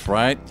life,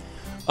 right?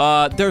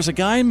 There's a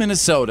guy in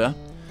Minnesota.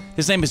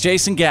 His name is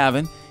Jason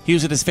Gavin. He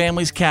was at his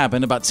family's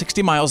cabin about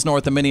 60 miles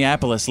north of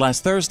Minneapolis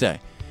last Thursday.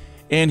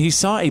 And he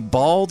saw a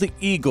bald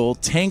eagle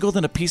tangled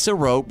in a piece of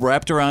rope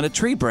wrapped around a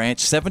tree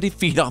branch 70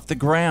 feet off the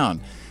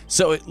ground.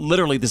 So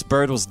literally this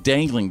bird was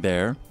dangling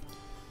there.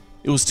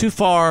 It was too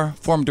far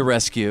for him to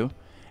rescue.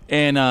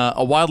 And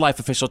a wildlife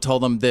official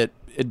told him that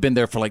it had been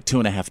there for like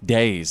 2.5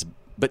 days.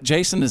 But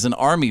Jason is an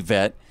Army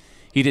vet.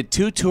 He did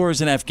 2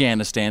 tours in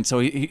Afghanistan, so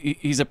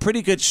he's a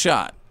pretty good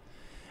shot.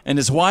 And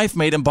his wife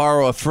made him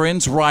borrow a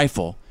friend's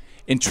rifle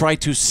and try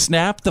to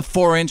snap the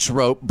 4-inch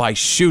rope by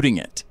shooting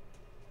it.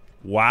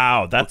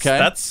 Wow,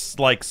 that's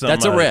like some.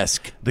 That's a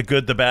risk. The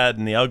good, the bad,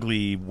 and the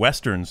ugly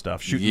Western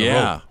stuff. Shooting the rope.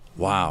 Yeah,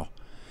 wow.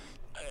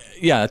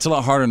 Yeah, it's a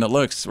lot harder than it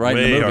looks, right?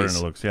 Way in the harder movies.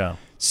 than it looks. Yeah.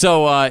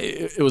 So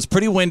it was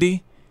pretty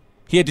windy.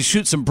 He had to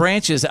shoot some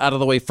branches out of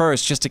the way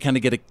first just to kind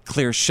of get a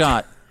clear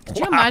shot. Could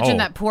you imagine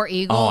that poor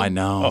eagle? Oh, I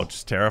know. Oh,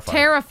 just terrified.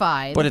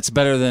 Terrified. But it's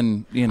better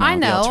than I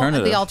know,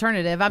 the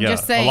alternative. I'm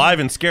just saying. Alive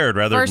and scared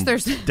rather First than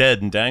there's-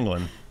 dead and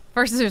dangling.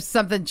 First, there's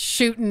something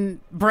shooting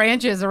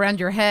branches around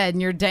your head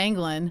and you're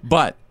dangling.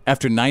 But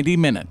after 90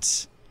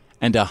 minutes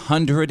and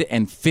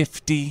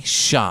 150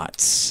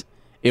 shots,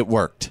 it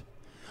worked.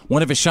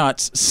 One of his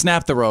shots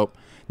snapped the rope.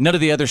 None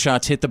of the other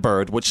shots hit the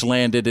bird, which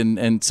landed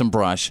in some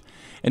brush.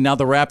 And now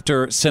the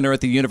Raptor Center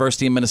at the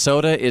University of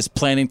Minnesota is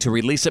planning to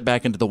release it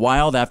back into the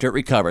wild after it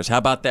recovers. How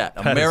about that?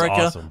 That is America,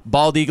 awesome.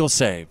 bald eagle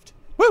saved.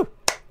 Woo!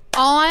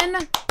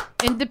 On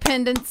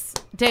Independence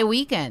Day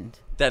weekend.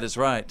 That is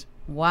right.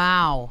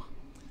 Wow.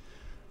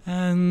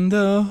 And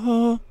the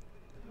home.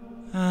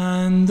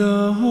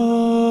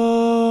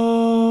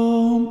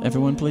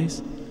 Everyone,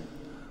 please.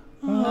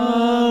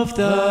 Of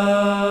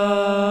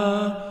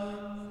the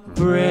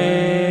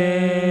brave.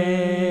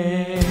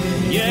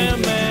 Yeah,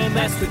 man,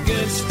 that's the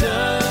good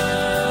stuff.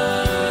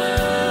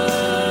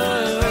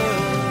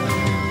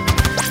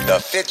 The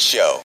Fitz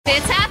Show.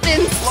 Fitz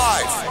happens.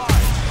 Live.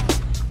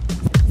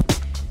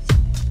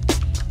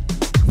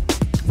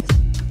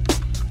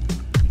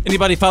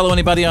 Anybody follow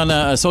anybody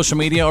on social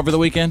media over the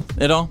weekend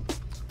at all?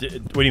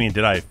 What do you mean?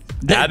 Did I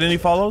add any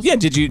follows? Yeah.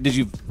 Did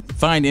you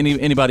find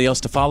anybody else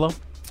to follow?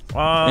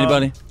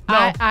 Anybody?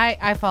 No.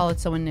 I followed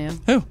someone new.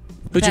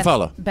 Who'd you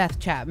follow? Beth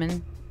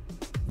Chapman.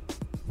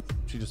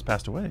 She just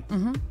passed away.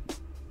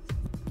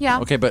 Yeah.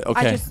 Okay, but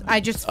okay. I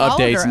just followed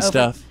Updates her and over,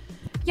 stuff.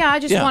 Yeah, I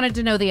just wanted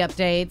to know the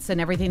updates and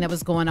everything that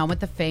was going on with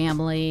the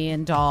family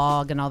and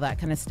dog and all that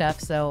kind of stuff.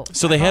 So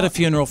they had a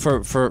funeral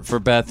for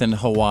Beth in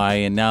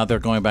Hawaii, and now they're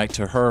going back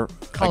to her,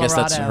 Colorado, I guess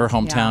that's her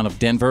hometown of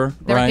Denver,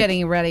 They're right?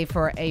 getting ready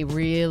for a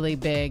really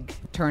big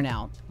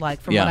turnout. Like,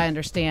 from what I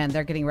understand,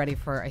 they're getting ready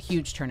for a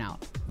huge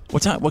turnout.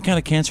 What kind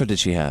of cancer did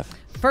she have?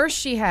 First,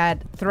 she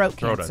had throat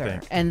cancer, I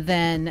think. and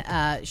then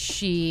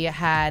she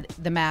had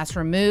the mass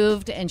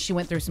removed, and she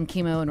went through some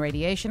chemo and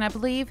radiation, I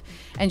believe,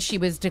 and she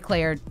was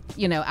declared,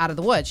 out of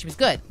the woods. She was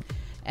good.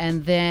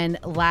 And then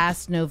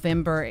last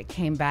November, it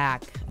came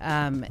back,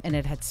 and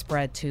it had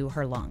spread to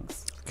her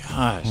lungs.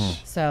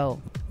 Gosh. So,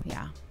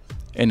 yeah.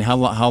 And how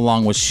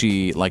long was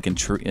she like in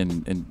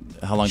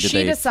how long did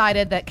she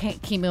decided that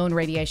chemo and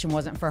radiation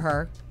wasn't for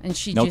her, and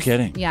she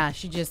kidding. Yeah,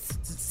 she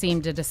just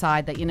seemed to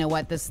decide that, you know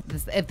what, this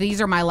if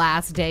these are my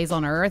last days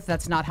on earth,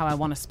 that's not how I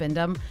want to spend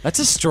them. That's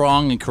a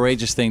strong and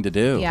courageous thing to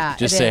do. Yeah,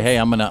 just it say, is. hey,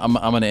 I'm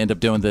gonna end up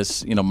doing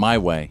this, my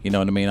way. You know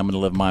what I mean? I'm gonna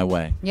live my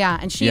way. Yeah,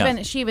 and she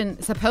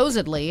even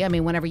supposedly, I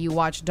mean, whenever you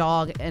watch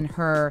Dog and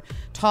her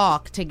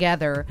talk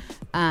together,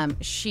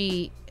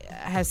 she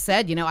has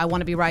said, I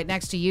want to be right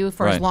next to you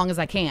for as long as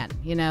I can.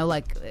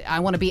 Like, I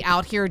want to be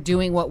out here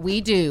doing what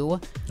we do.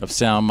 Of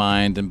sound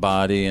mind and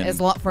body. And as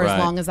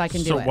long as I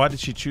can do it. So why did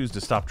she choose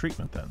to stop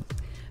treatment then?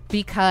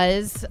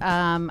 Because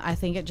I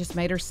think it just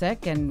made her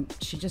sick, and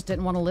she just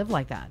didn't want to live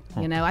like that.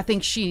 I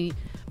think she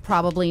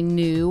probably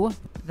knew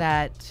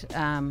that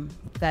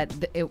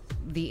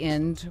the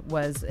end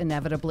was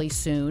inevitably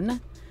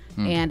soon.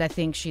 And I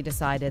think she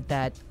decided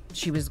that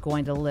she was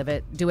going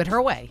to do it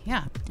her way.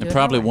 Yeah. And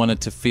probably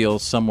wanted to feel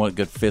somewhat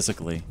good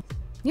physically.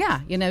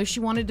 Yeah. She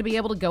wanted to be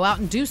able to go out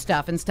and do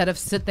stuff instead of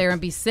sit there and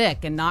be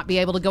sick and not be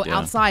able to go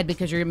outside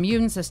because your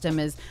immune system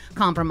is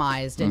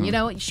compromised.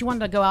 And, she wanted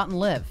to go out and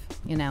live,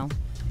 It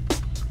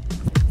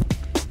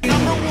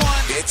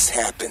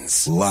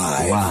happens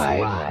live.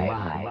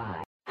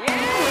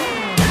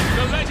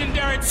 The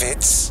legendary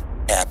Fitz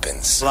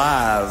happens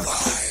Live.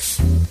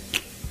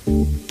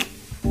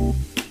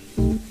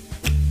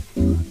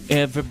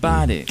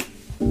 Everybody,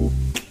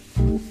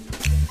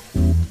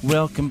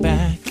 welcome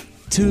back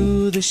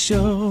to the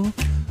show.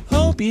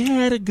 Hope you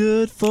had a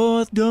good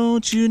 4th,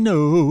 don't you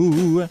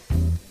know?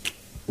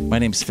 My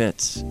name's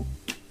Fitz.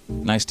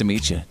 Nice to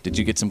meet you. Did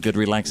you get some good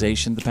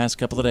relaxation the past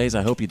couple of days?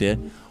 I hope you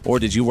did. Or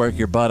did you work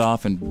your butt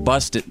off and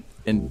bust it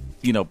and,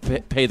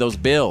 pay those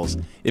bills?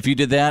 If you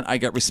did that, I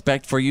got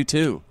respect for you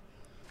too.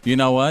 You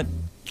know what?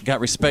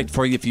 Got respect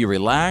for you if you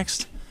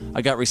relaxed.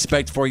 I got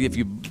respect for you if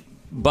you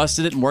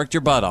busted it and worked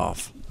your butt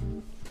off.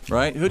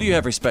 Right? Who do you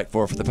have respect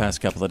for the past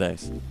couple of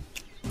days?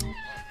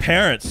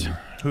 Parents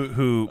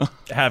who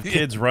have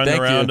kids running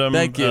around them,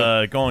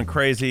 going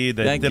crazy.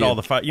 They did all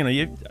the fight.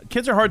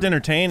 Kids are hard to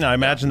entertain. I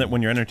imagine that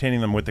when you're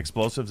entertaining them with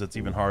explosives, it's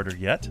even harder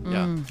yet.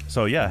 Yeah.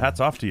 So hats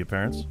off to you,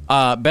 parents.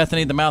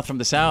 Bethany, the mouth from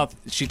the South,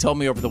 she told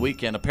me over the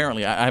weekend.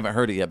 Apparently, I haven't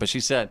heard it yet, but she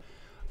said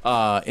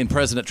in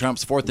President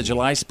Trump's 4th of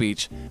July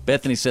speech,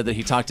 Bethany said that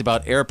he talked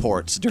about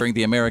airports during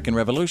the American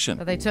Revolution.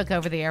 So they took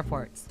over the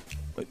airports.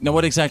 No,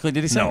 what exactly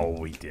did he say? No,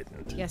 we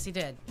didn't. Yes, he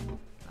did.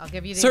 I'll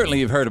give you the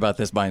Certainly you've heard about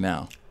this by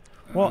now.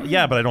 Well,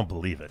 yeah, but I don't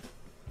believe it.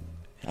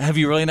 Have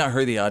you really not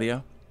heard the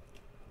audio?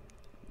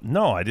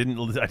 No, I didn't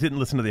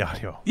listen to the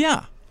audio.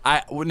 Yeah.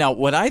 Now,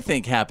 what I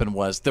think happened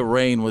was the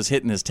rain was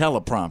hitting his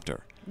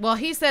teleprompter. Well,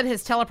 he said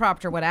his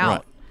teleprompter went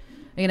out.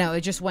 Right.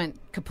 It just went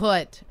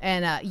kaput.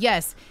 And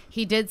yes,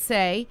 he did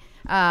say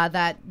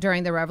that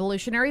during the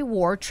Revolutionary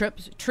War,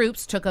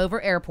 troops took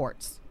over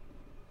airports.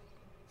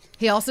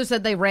 He also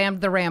said they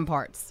rammed the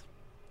ramparts.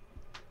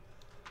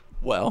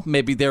 Well,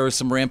 maybe there were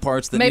some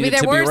ramparts that maybe needed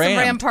to be rammed. Maybe there were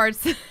some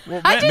ramparts.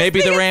 Well,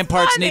 maybe the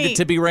ramparts needed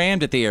to be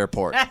rammed at the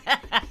airport.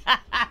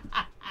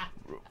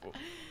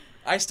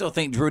 I still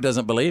think Drew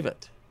doesn't believe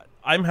it.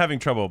 I'm having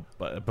trouble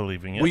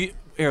believing it.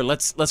 Here,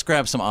 let's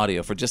grab some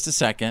audio for just a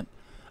second,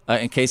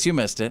 in case you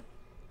missed it.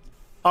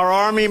 Our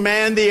army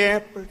manned the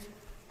airports.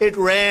 It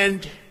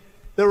ran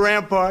the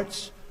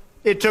ramparts.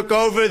 It took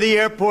over the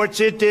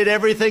airports. It did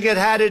everything it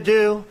had to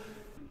do.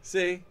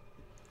 See?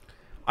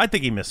 I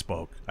think he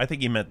misspoke. I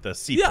think he meant the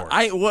seaports.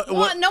 Yeah,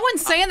 well, no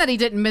one's saying that he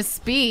didn't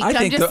misspeak. I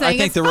think the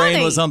funny.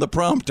 rain was on the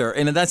prompter,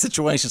 and in that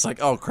situation, it's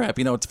like, oh crap,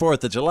 it's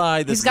 4th of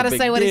July. This he's got to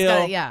say what he's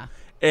got. Yeah,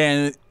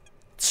 and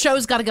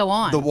show's got to go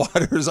on. The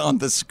water's on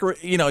the screen.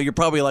 You're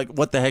probably like,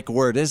 what the heck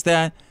word is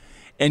that?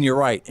 And you're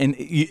right. And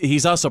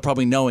he's also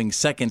probably knowing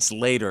seconds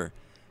later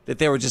that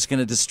they were just going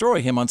to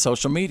destroy him on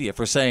social media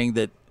for saying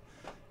that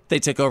they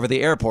took over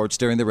the airports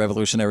during the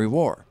Revolutionary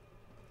War.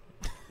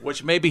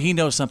 Which maybe he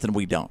knows something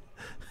we don't.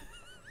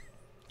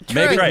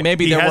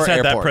 Maybe he there has were had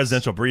airports. that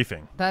presidential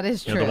briefing. That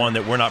is true. The one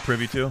that we're not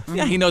privy to.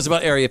 Yeah, he knows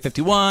about Area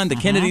 51, the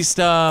Kennedy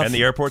stuff. And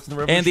the airports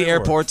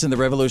in the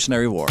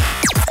Revolutionary War.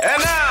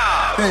 And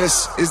now,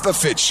 this is The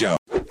Fitz Show.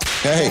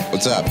 Hey,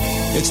 what's up?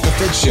 It's The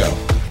Fitz Show.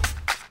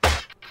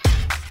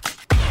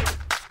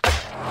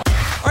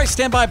 All right,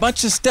 stand by. A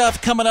bunch of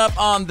stuff coming up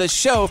on the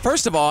show.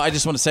 First of all, I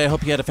just want to say I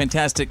hope you had a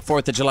fantastic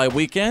 4th of July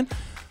weekend.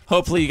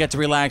 Hopefully you got to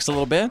relax a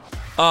little bit.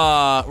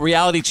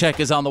 Reality check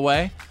is on the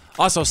way.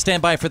 Also,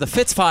 stand by for the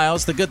Fitz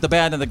Files, the good, the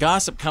bad, and the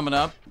gossip coming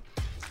up.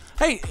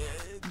 Hey,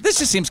 this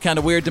just seems kind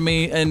of weird to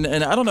me, and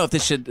I don't know if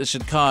this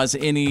should cause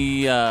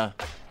any,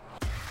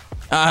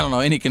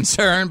 any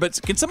concern,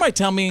 but can somebody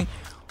tell me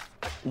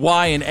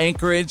why in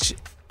Anchorage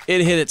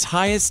it hit its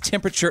highest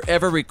temperature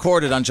ever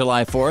recorded on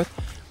July 4th,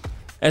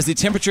 as the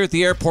temperature at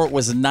the airport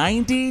was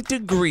 90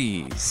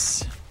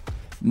 degrees.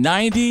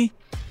 90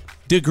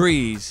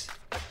 degrees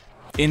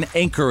in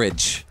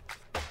Anchorage,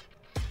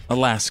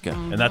 Alaska.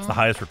 And that's the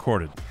highest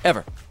recorded.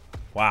 Ever.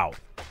 Wow.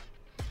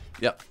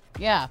 Yep.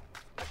 Yeah.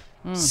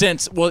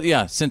 Since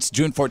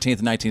June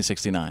 14th,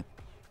 1969.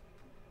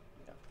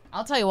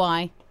 I'll tell you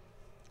why.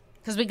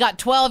 Because we got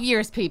 12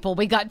 years, people.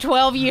 We got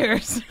 12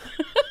 years.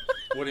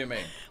 What do you mean?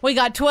 We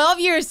got 12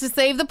 years to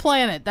save the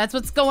planet. That's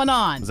what's going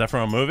on. Is that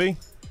from a movie?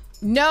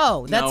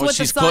 No, that's what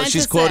the scientists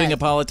she's quoting said. a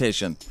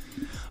politician.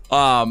 No,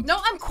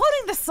 I'm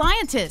quoting the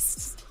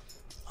scientists.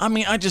 I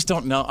mean, I just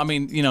don't know. I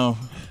mean,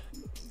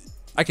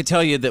 I could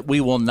tell you that we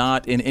will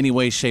not in any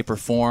way, shape, or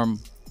form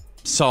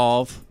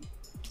solve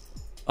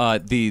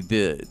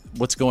the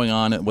what's going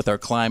on with our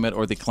climate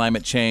or the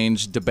climate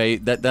change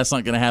debate. That's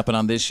not going to happen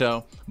on this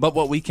show. But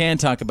what we can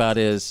talk about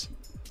is,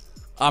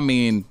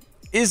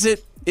 is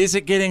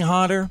it getting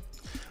hotter?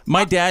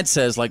 My dad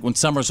says, like, when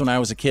I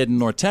was a kid in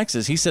North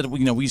Texas, he said,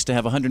 we used to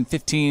have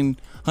 115,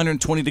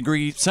 120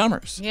 degree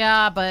summers.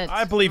 Yeah, but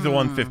I believe the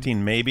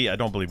 115 maybe. I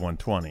don't believe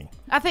 120.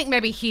 I think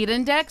maybe heat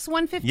index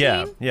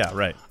 115. Yeah,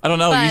 right. I don't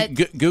know. But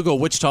You Google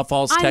Wichita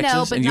Falls, I know,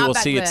 Texas, but and you not will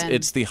back see then.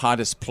 it's the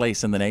hottest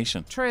place in the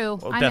nation. True.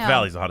 Well, I Death know.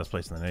 Valley's the hottest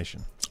place in the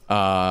nation.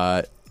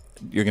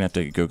 You're going to have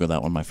to Google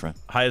that one, my friend.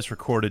 Highest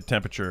recorded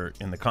temperature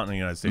in the continental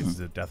United States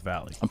is at Death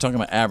Valley. I'm talking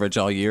about average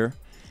all year.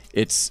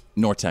 It's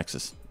North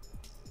Texas.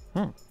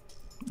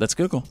 Let's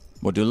Google.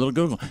 We'll do a little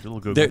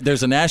Google.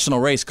 There's a national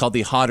race called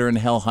the Hotter in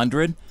Hell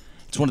 100.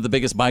 It's one of the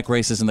biggest bike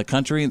races in the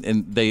country,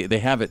 and they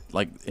have it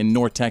like in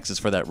North Texas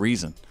for that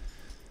reason.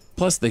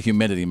 Plus, the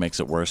humidity makes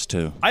it worse,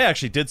 too. I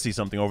actually did see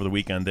something over the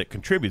weekend that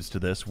contributes to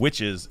this,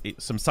 which is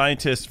some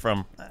scientists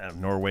from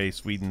Norway,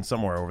 Sweden,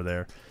 somewhere over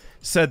there,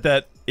 said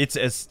that it's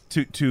as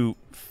to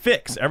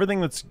fix everything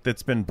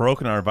that's been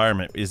broken in our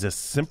environment is as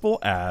simple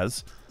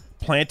as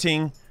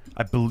planting,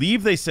 I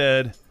believe they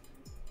said,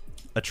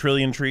 1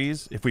 trillion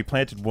trees. If we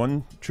planted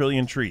 1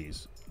 trillion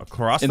trees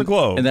across the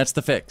globe, and that's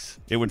the fix,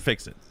 it would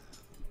fix it.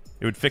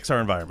 It would fix our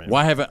environment.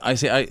 Why haven't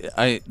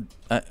I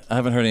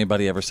haven't heard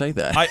anybody ever say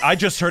that? I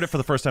just heard it for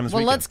the first time this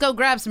weekend. Well, let's go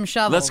grab some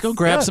shovels. Let's go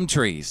grab some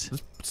trees.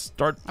 Let's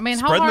start. I mean,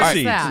 how spreading hard the is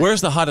seeds. that?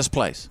 Where's the hottest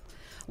place?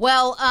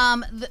 Well,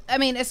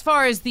 as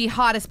far as the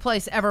hottest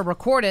place ever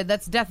recorded,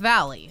 that's Death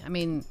Valley. I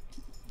mean,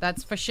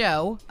 that's for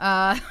show,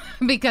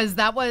 because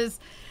that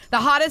was the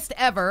hottest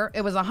ever.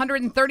 It was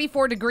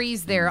 134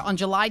 degrees there on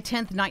July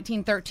 10th,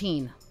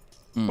 1913.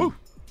 Woo.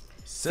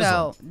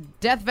 So,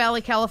 Death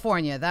Valley,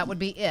 California, that would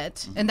be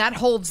it. And that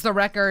holds the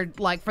record,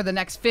 like, for the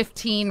next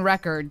 15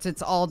 records,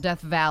 it's all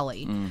Death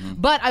Valley.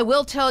 But I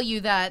will tell you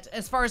that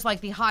as far as,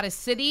 like, the hottest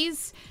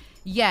cities,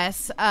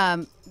 yes,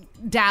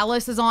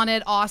 Dallas is on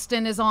it,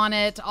 Austin is on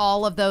it,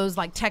 all of those,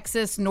 like,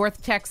 Texas,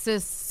 North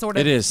Texas sort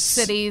of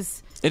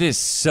cities. It is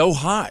so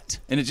hot,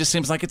 and it just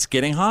seems like it's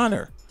getting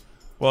hotter.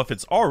 Well,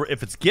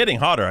 if it's getting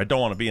hotter, I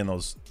don't want to be in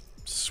those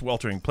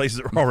sweltering places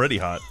that are already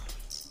hot.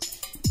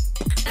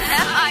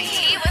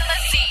 F-I-E with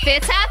a C.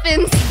 Fitz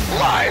happens.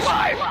 Live.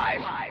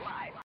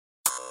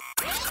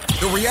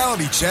 The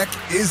reality check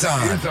is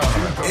on.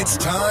 It's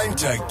time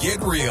to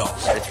get real.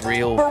 It's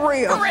real. For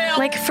real.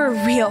 Like for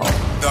real.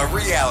 The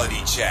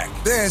reality check.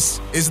 This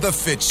is The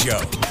Fitz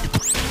Show.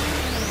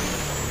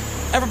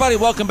 Everybody,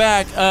 welcome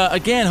back.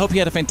 Again, hope you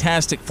had a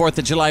fantastic 4th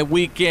of July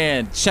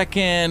weekend. Check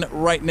in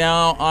right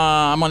now.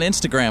 I'm on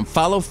Instagram.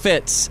 Follow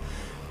Fitz.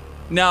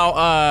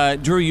 Now,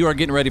 Drew, you are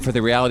getting ready for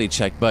the reality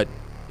check, but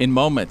in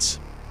moments,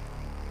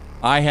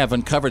 I have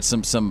uncovered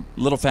some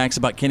little facts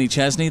about Kenny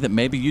Chesney that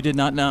maybe you did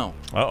not know.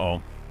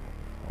 Uh-oh.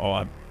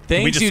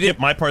 Can we just skip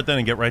my part then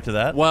and get right to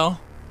that? Well,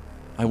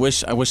 I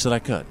wish that I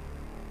could,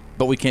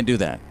 but we can't do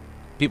that.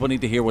 People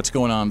need to hear what's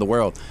going on in the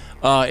world.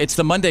 It's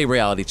the Monday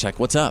reality check.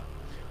 What's up?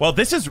 Well,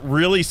 this is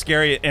really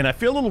scary, and I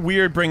feel a little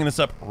weird bringing this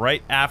up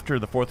right after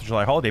the 4th of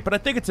July holiday, but I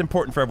think it's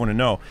important for everyone to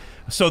know.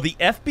 So the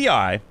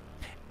FBI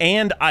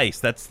and ICE,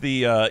 that's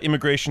the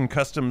Immigration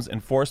Customs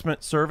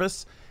Enforcement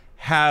Service,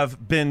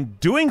 have been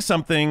doing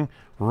something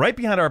right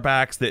behind our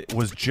backs that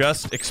was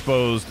just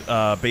exposed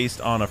based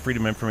on a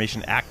Freedom of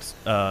Information Act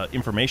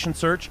information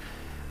search.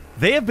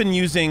 They have been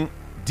using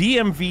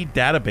DMV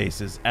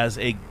databases as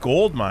a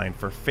goldmine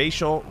for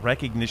facial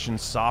recognition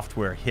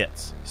software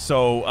hits.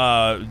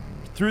 So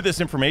through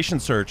this information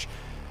search,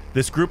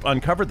 this group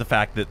uncovered the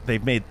fact that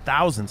they've made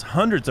thousands,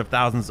 hundreds of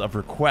thousands of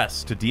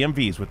requests to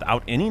DMVs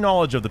without any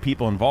knowledge of the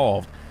people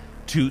involved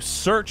to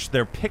search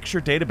their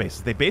picture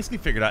databases. They basically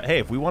figured out, hey,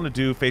 if we want to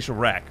do facial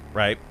rec,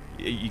 right,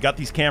 you got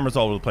these cameras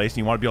all over the place and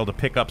you want to be able to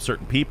pick up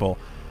certain people,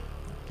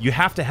 you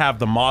have to have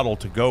the model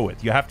to go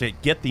with. You have to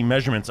get the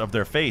measurements of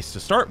their face to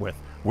start with.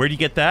 Where do you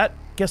get that?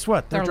 guess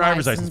what? Their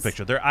driver's license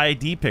picture, their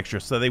ID picture.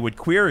 So they would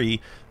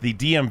query the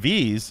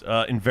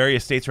DMVs in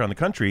various states around the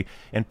country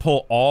and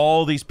pull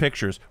all these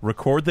pictures,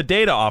 record the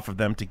data off of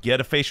them to get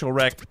a facial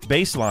rec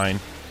baseline.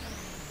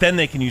 Then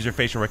they can use their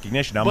facial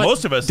recognition. Now, But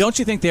most of us... Don't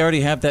you think they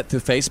already have that through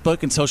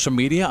Facebook and social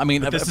media? I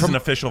mean, But this is an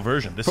official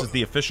version. This is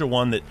the official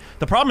one that...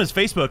 The problem is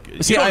Facebook,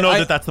 you don't know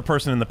that that's the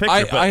person in the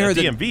picture, but I heard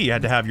the DMV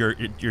had to have your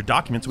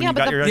documents when you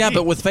got your ID. Yeah,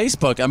 but with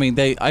Facebook, I mean,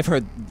 I've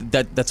heard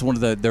that's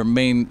one of their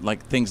main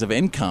things of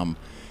income.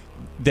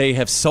 They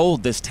have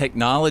sold this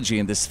technology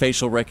and this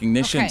facial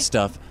recognition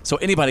stuff, so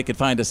anybody could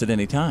find us at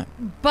any time.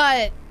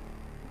 But,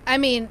 I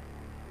mean...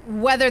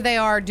 whether they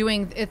are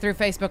doing it through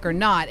Facebook or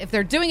not, if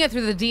they're doing it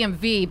through the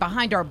DMV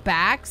behind our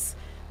backs,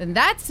 then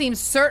that seems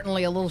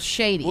certainly a little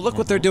shady. Well, look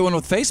what they're doing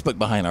with Facebook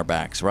behind our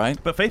backs, right?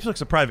 But Facebook's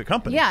a private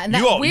company. Yeah, and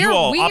you all we are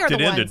opted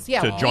the in ones.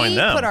 to join we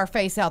them. put our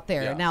face out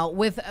there. Yeah. Now,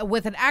 with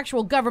an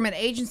actual government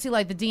agency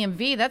like the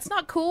DMV, that's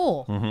not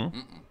cool.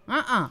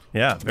 Mm-hmm.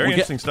 Yeah, very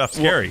interesting stuff.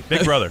 Scary.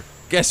 Big brother.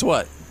 Guess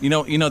what? You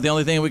know the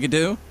only thing we could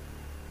do?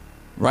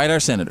 Write our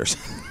senators.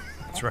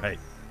 That's right.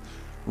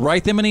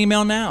 Write them an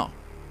email now.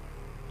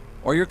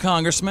 Or your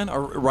congressman, or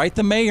write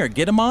the mayor.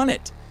 Get them on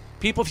it.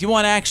 People, if you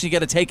want action, you got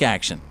to take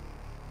action.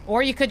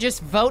 Or you could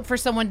just vote for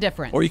someone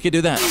different. Or you could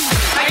do that.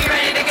 Are you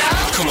ready to go?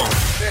 Come on.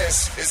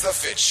 This is the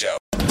Fitz Show.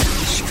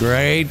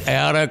 Straight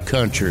out of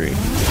country.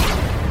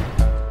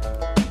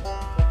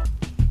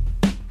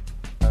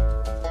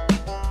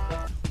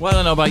 Well, I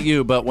don't know about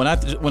you, but when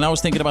I was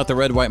thinking about the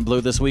red, white, and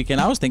blue this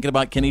weekend, I was thinking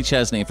about Kenny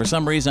Chesney. For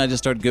some reason, I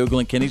just started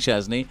Googling Kenny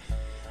Chesney.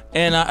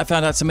 And I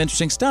found out some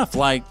interesting stuff.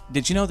 Like,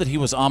 did you know that he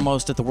was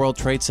almost at the World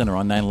Trade Center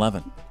on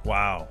 9/11?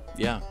 Wow.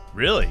 Yeah.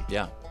 Really?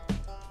 Yeah.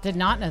 Did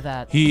not know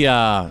that. He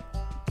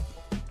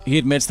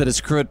admits that his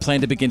crew had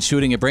planned to begin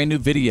shooting a brand new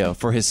video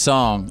for his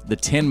song, The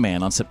Tin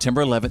Man, on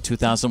September 11,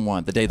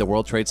 2001, the day the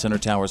World Trade Center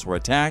towers were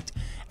attacked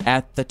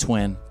at the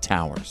Twin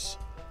Towers.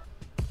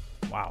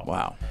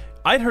 Wow.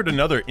 I'd heard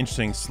another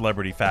interesting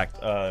celebrity fact.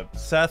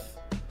 Seth...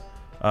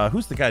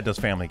 who's the guy that does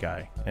Family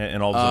Guy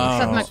and all those other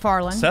shows? Seth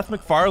MacFarlane. Seth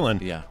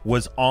MacFarlane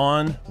was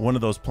on one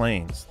of those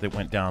planes that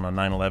went down on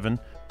 9/11,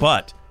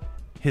 but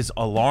his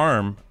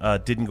alarm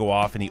didn't go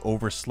off and he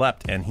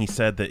overslept. And he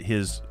said that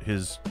his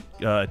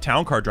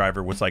town car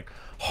driver was like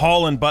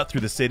hauling butt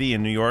through the city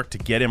in New York to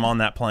get him on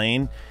that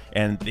plane.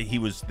 And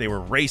they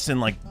were racing,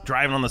 like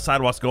driving on the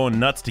sidewalks, going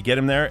nuts to get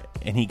him there.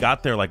 And he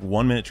got there like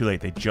 1 minute too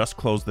late. They just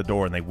closed the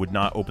door and they would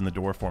not open the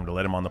door for him to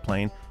let him on the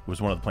plane. It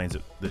was one of the planes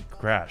that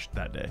crashed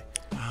that day.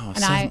 Wow.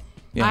 And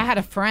I had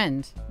a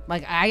friend.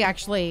 Like, I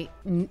actually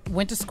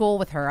went to school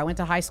with her. I went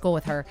to high school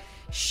with her.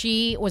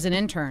 She was an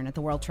intern at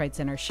the World Trade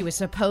Center. She was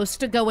supposed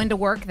to go into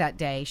work that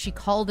day. She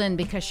called in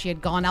because she had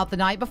gone out the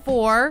night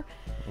before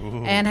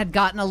and had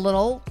gotten a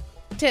little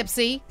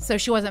tipsy, so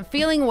she wasn't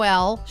feeling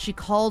well. She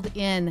called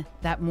in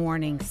that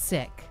morning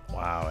sick.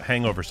 Wow, a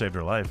hangover saved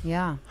her life.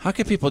 Yeah. How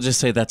could people just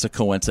say that's a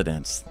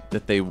coincidence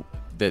that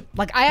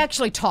Like, I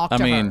actually talked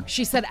to her.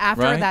 She said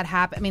after right? that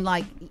happened, I mean,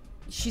 like,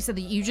 she said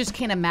that you just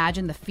can't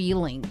imagine the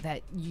feeling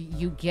that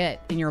you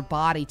get in your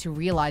body to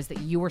realize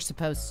that you were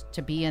supposed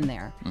to be in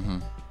there. Mm-hmm.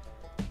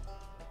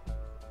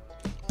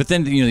 But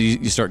then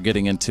you start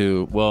getting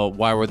into, well,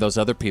 why were those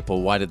other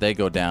people? Why did they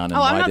go down? And I'm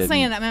why not didn't...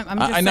 saying that. I'm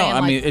just I know. saying, I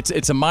like, mean,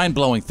 it's a mind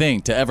blowing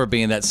thing to ever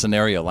be in that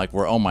scenario. Like,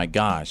 where, oh my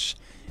gosh,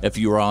 if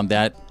you were on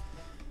that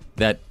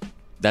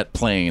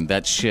plane,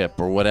 that ship,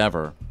 or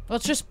whatever. Well,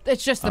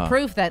 it's just the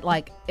proof that,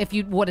 like, if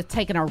you would have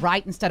taken a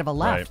right instead of a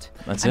left.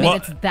 Right. That's I it. mean, Well,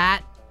 it's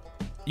that.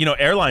 You know,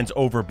 airlines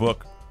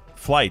overbook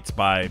flights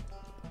by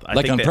I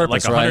Like think on they,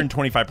 purpose, like right?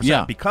 125%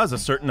 Yeah. because a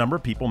certain number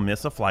of people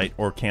miss a flight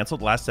or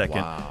canceled last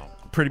second. Wow.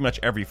 Pretty much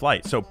every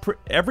flight. So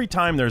every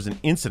time there's an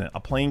incident, a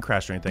plane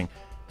crash or anything,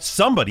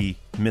 somebody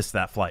missed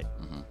that flight.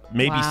 Mm-hmm.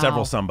 Maybe Wow.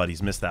 several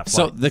somebodies missed that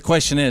So flight. the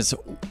question is,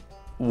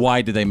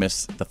 why did they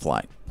miss the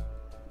flight?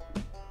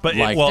 But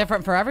like-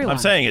 Different for everyone. I'm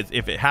saying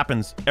if it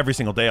happens every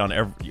single day on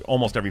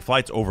almost every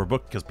flight's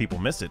overbooked because people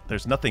miss it.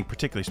 There's nothing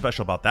particularly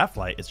special about that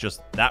flight. It's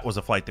just that was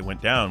a flight that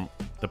went down.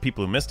 The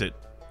people who missed it,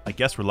 I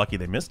guess, were lucky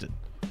they missed it.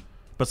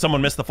 But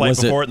someone missed the flight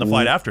before it and the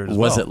flight after it as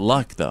well. Was it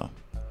luck, though?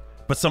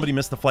 But somebody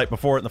missed the flight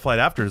before it and the flight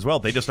after as well.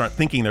 They just aren't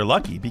thinking they're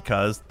lucky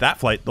because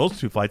those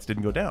two flights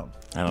didn't go down.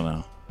 I don't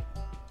know.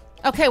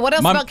 Okay, what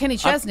else about Kenny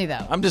Chesney,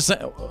 though? I'm just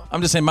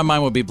saying my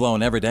mind would be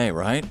blown every day,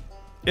 right?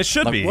 It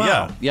should Like, be, wow.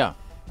 yeah. Yeah.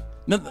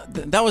 No,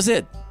 that was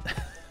it.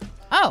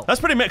 Oh. That's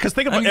pretty because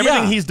think about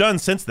everything he's done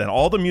since then.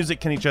 All the music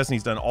Kenny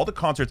Chesney's done, all the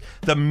concerts,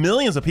 the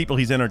millions of people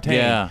he's entertained,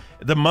 Yeah.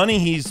 the money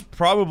he's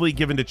probably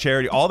given to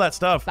charity, all that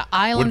stuff The would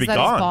islands be that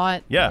he's gone.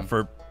 bought. Yeah,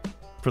 for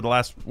the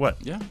last,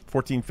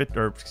 14, 15,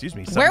 or excuse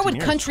me, 17 Where would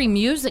years. country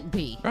music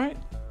be? Right.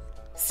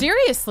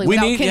 Seriously,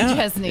 without Kenny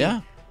Chesney.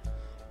 Yeah.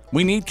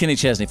 We need Kenny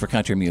Chesney for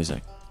country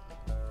music.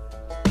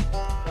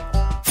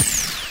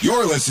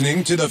 You're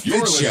listening to The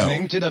Fitz Show.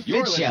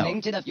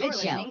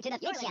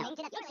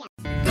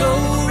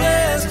 Go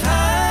rest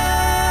high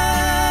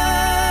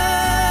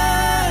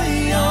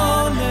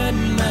on that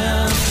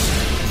mountain.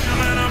 I'm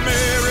an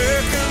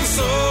American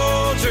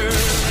soldier.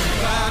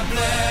 God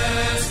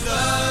bless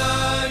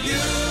the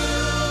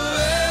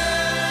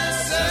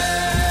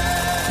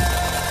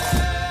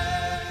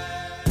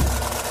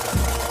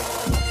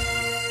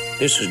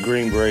This is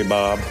Green Beret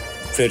Bob.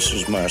 Fitz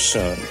is my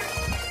son.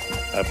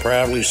 I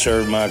proudly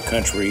served my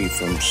country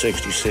from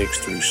 66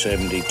 through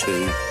 72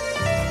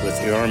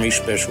 with the Army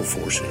Special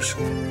Forces.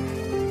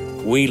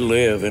 We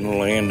live in a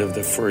land of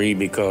the free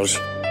because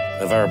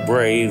of our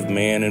brave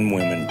men and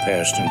women,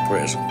 past and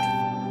present.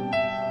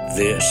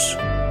 This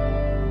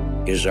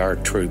is our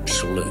troop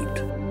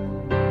salute.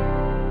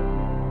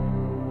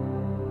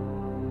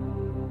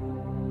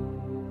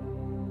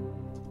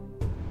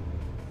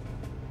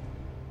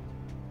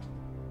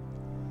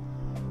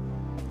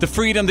 The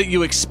freedom that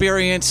you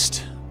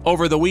experienced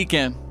over the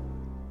weekend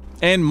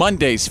and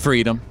Monday's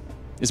freedom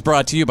is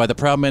brought to you by the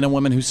proud men and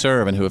women who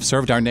serve and who have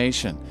served our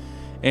nation.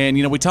 And,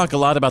 we talk a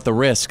lot about the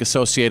risk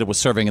associated with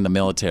serving in the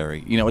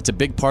military. It's a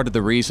big part of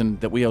the reason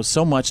that we owe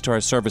so much to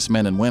our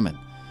servicemen and women.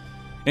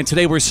 And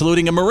today we're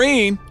saluting a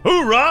Marine.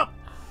 Hoorah!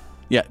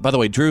 Yeah, by the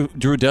way, Drew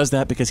does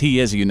that because he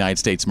is a United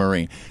States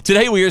Marine.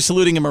 Today we are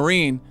saluting a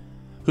Marine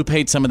who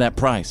paid some of that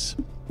price,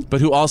 but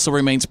who also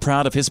remains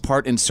proud of his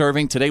part in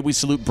serving. Today we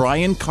salute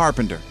Brian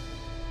Carpenter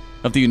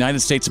of the United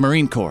States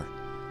Marine Corps.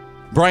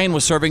 Brian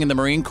was serving in the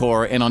Marine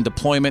Corps and on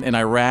deployment in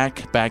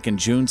Iraq back in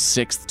June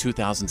 6,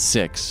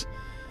 2006,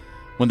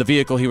 when the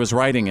vehicle he was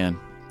riding in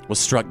was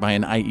struck by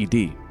an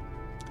IED.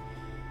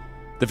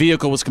 The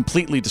vehicle was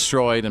completely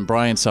destroyed and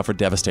Brian suffered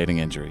devastating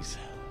injuries.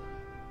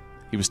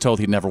 He was told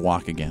he'd never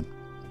walk again.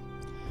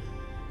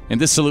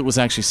 And this salute was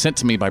actually sent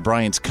to me by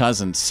Brian's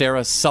cousin,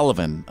 Sarah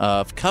Sullivan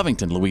of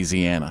Covington,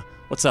 Louisiana.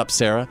 What's up,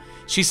 Sarah?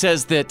 She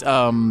says that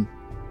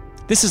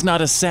this is not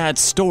a sad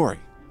story.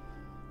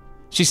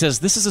 She says,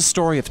 this is a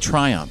story of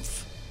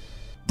triumph.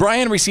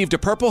 Brian received a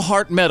Purple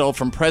Heart Medal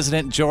from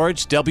President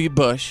George W.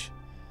 Bush.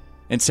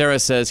 And Sarah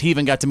says he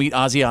even got to meet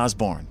Ozzy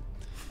Osbourne.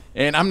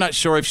 And I'm not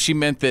sure if she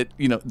meant that,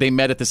 they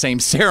met at the same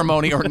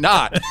ceremony or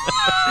not.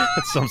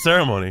 That's some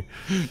ceremony.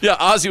 Yeah,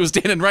 Ozzy was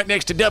standing right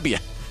next to W.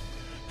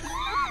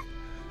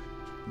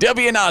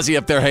 W and Ozzy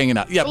up there hanging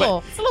out. Yeah,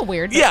 it's a little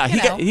weird. But,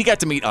 yeah, he got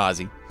to meet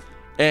Ozzy.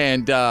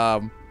 And I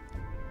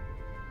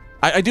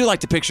do like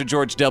to picture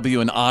George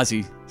W. and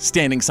Ozzy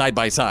standing side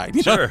by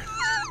side. Sure.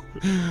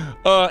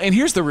 And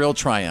here's the real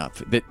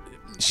triumph that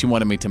she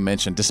wanted me to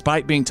mention.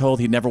 Despite being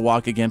told he'd never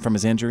walk again from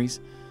his injuries,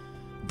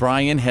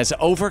 Brian has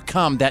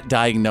overcome that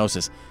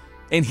diagnosis,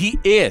 and he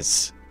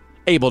is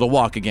able to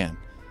walk again.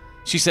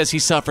 She says he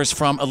suffers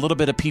from a little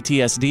bit of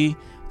PTSD,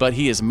 but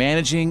he is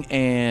managing,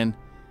 and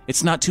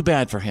it's not too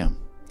bad for him.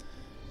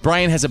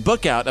 Brian has a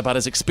book out about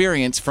his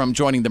experience from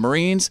joining the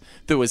Marines,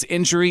 through his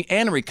injury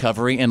and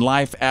recovery, and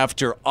life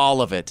after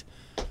all of it.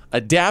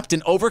 Adapt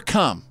and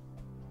overcome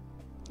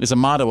is a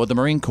motto of the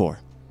Marine Corps.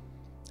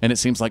 And it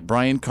seems like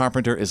Brian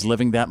Carpenter is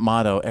living that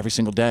motto every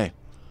single day.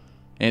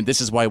 And this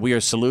is why we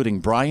are saluting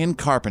Brian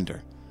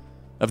Carpenter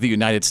of the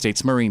United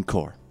States Marine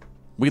Corps.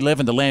 We live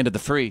in the land of the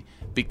free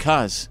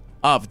because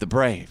of the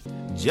brave.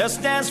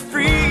 Just as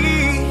free.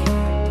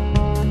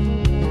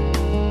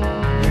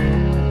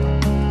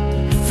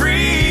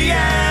 Free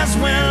as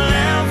we'll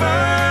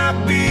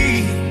ever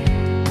be.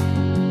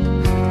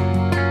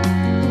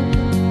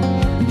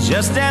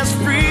 Just as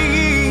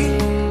free.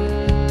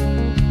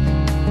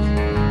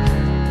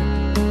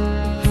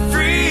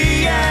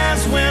 Free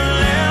as we'll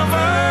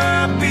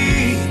ever be.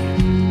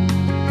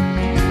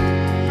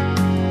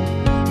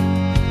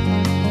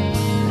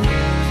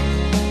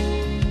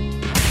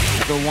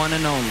 The one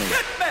and only.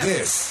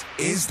 This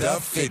is the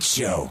Fitz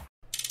Show.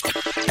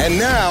 And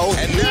now,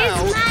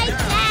 Here's my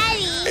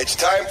daddy. it's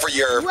time for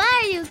your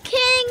Why are you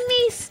kidding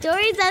me?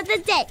 Stories of the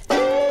day.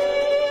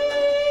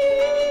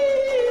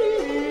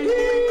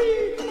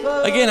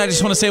 Again, I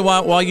just want to say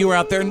while you were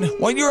out there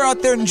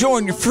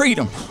enjoying your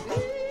freedom,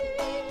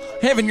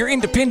 having your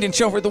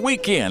independence over the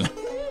weekend,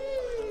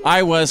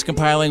 I was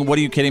compiling What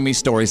Are You Kidding Me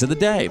stories of the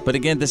day. But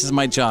again, this is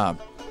my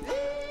job.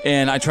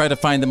 And I try to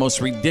find the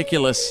most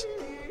ridiculous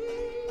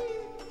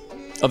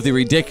of the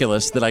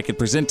ridiculous that I could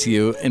present to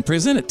you and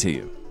present it to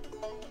you.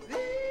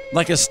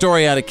 Like a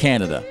story out of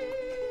Canada.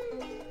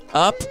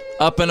 Up,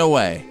 and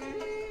away.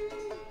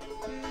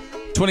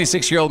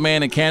 26-year-old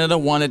man in Canada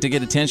wanted to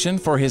get attention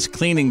for his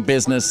cleaning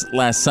business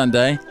last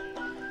Sunday.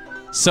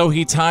 So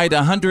he tied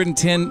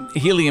 110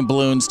 helium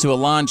balloons to a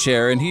lawn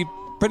chair, and he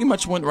pretty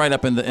much went right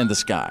up in the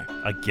sky.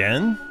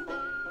 Again?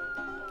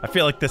 I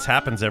feel like this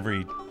happens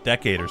every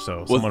decade or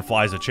so. Someone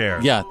flies a chair.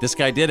 Yeah, this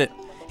guy did it.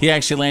 He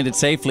actually landed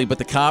safely, but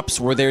the cops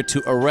were there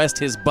to arrest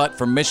his butt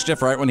for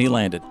mischief right when he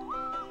landed.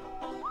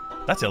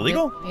 That's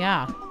illegal?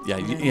 Yeah.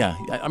 Yeah.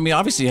 I mean,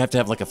 obviously you have to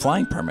have like a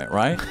flying permit,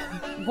 right?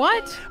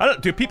 What?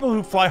 Do people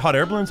who fly hot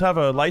air balloons have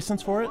a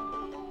license for it?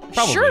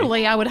 Probably.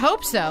 Surely, I would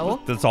hope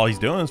so. That's all he's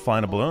doing is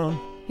flying a balloon.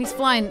 He's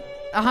flying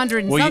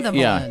 100 and something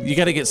balloons. You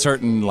got to get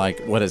certain, like,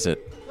 what is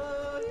it?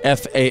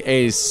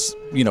 FAA's,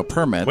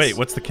 permits. Wait,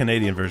 what's the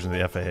Canadian version of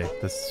the FAA?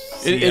 The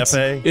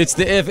CFA? It's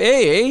the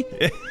FAA.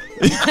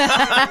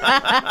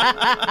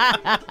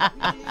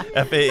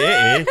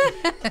 FAA.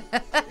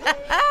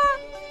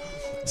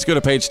 Let's go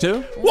to page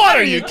 2. What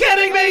are you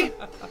kidding me?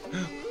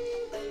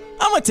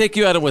 I'm going to take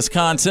you out of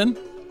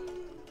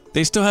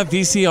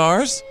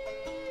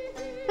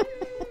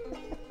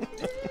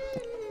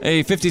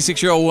A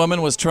 56-year-old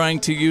woman was trying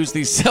to use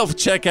the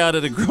self-checkout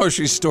at a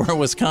grocery store in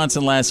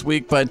Wisconsin last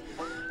week, but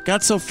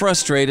got so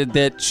frustrated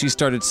that she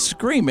started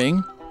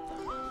screaming.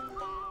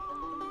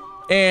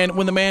 And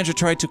when the manager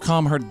tried to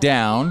calm her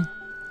down,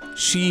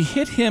 she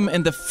hit him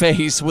in the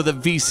face with a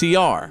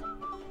VCR.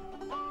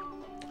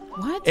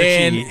 What?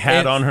 That she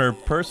had on her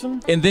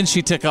person? And then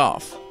she took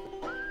off.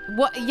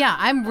 Well, yeah,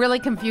 I'm really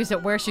confused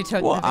at where she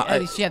took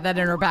she had that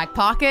in her back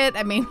pocket.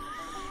 I mean,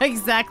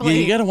 exactly. Yeah,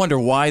 you got to wonder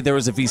why there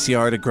was a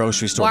VCR at a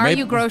grocery store. Why are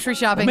you grocery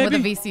shopping with a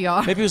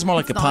VCR? Maybe it was more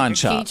like a pawn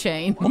shop.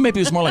 Keychain. Well, maybe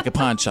it was more like a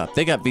pawn shop.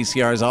 They got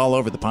VCRs all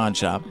over the pawn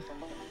shop.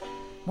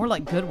 More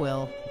like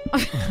Goodwill.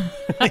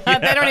 They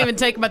don't even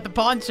take them at the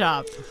pawn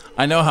shop.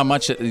 I know how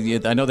much.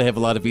 I know they have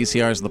a lot of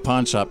VCRs in the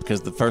pawn shop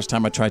because the first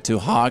time I tried to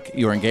hawk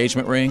your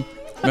engagement ring,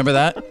 remember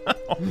that?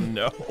 Oh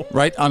no!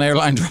 Right on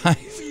Airline Drive.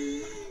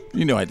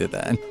 You know I did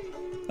that.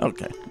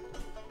 Okay.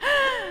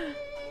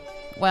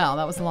 Well,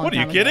 that was a long time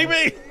ago. What, are you kidding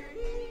me?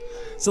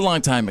 It's a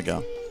long time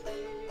ago.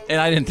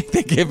 And I didn't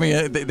think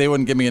they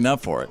wouldn't give me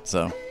enough for it,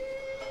 so.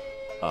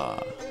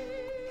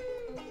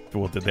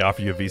 Well, did they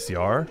offer you a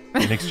VCR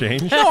in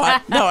exchange? No,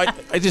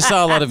 I just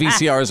saw a lot of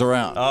VCRs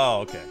around.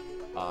 Oh, okay.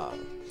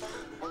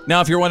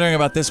 Now, if you're wondering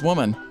about this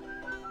woman,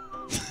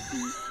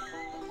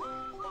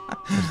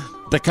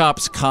 the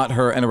cops caught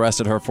her and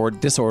arrested her for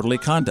disorderly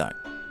conduct.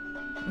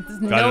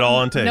 Got it all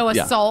on tape. No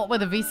assault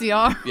with a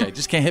VCR. Yeah, you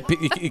just can't hit.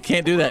 You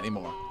can't do that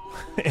anymore.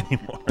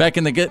 Back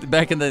in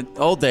the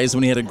old days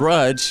when you had a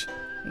grudge,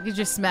 you could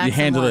just smack. You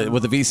handled someone it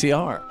with a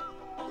VCR.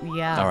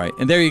 Yeah. All right,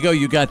 and there you go.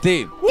 You got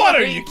the. What,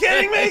 are you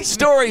kidding me?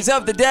 Stories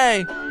of the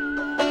day. And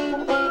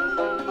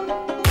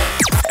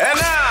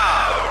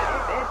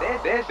now,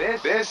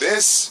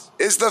 this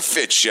is the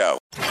Fitz Show.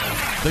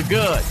 The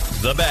good,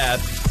 the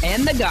bad,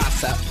 and the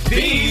gossip.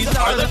 These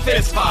are the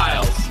Fitz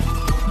Files.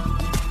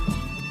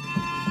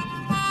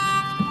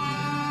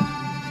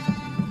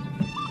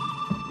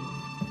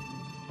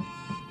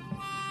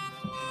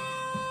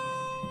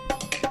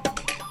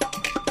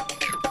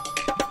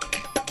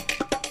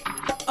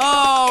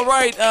 All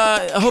right.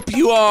 I hope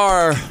you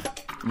are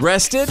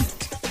rested.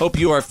 Hope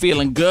you are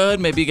feeling good.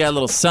 Maybe you got a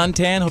little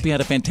suntan. Hope you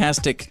had a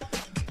fantastic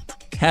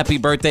Happy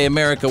Birthday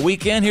America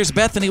weekend. Here's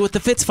Bethany with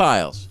the Fitz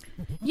Files.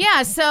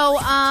 Yeah, so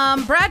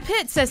Brad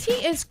Pitt says he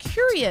is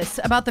curious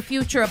about the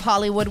future of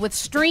Hollywood with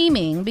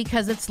streaming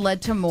because it's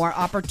led to more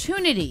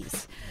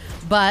opportunities.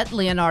 But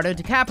Leonardo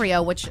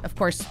DiCaprio, which, of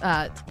course,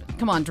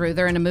 come on, Drew,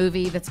 they're in a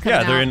movie that's coming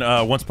out. Yeah, they're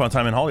in Once Upon a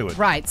Time in Hollywood.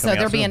 Right, so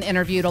they're being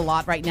interviewed a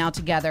lot right now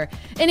together.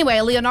 Anyway,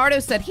 Leonardo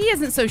said he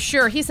isn't so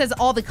sure. He says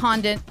all the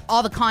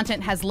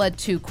content has led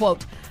to,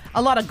 quote,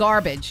 a lot of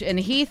garbage, and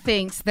he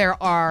thinks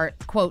there are,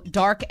 quote,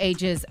 dark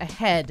ages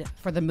ahead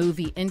for the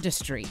movie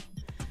industry.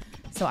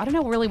 So I don't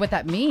know really what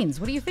that means.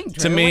 What do you think,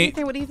 Drew?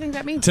 What do you think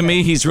that means? To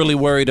me, he's really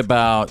worried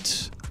about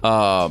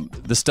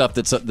the stuff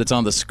that's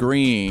on the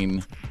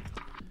screen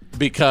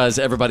because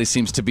everybody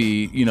seems to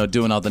be,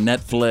 doing all the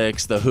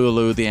Netflix, the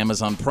Hulu, the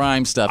Amazon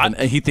Prime stuff, and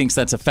he thinks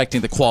that's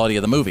affecting the quality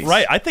of the movies.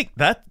 Right. I think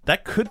that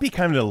could be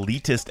kind of an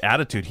elitist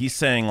attitude. He's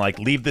saying, like,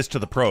 leave this to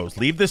the pros.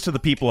 Leave this to the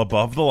people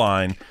above the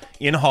line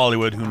in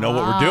Hollywood who know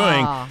what we're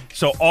doing.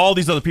 So all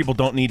these other people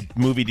don't need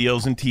movie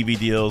deals and TV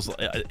deals.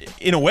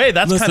 In a way,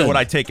 that's kind of what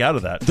I take out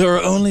of that. There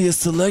are only a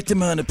select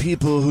amount of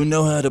people who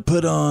know how to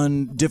put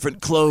on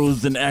different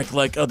clothes and act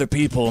like other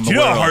people in the world. Do you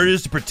know how hard it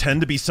is to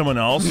pretend to be someone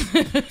else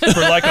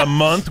for like a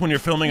month when you're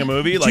filming a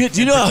movie? Like,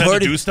 do you know how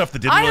hard to do stuff that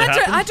didn't really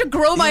happen? I had to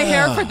grow my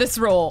hair for this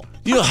role.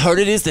 You know how hard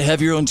it is to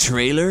have your own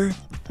trailer?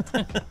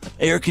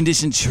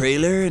 Air-conditioned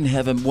trailer and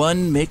have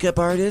one makeup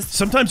artist?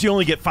 Sometimes you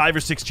only get 5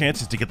 or 6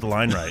 chances to get the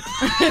line right.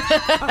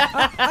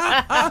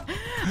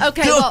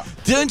 Okay,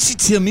 don't you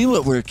tell me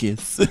what work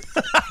is.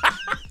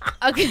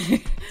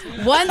 Okay,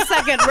 1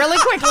 second, really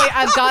quickly.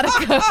 I've got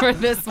to cover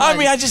this one. I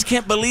mean, I just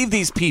can't believe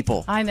these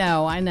people. I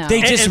know.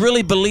 They just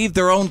really believe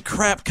their own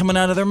crap coming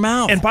out of their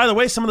mouth. And by the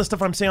way, some of the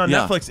stuff I'm saying on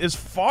Netflix is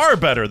far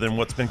better than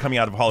what's been coming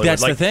out of Hollywood.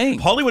 That's the thing.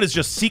 Hollywood is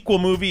just sequel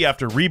movie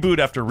after reboot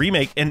after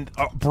remake, and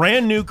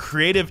brand new,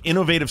 creative,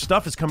 innovative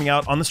stuff is coming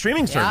out on the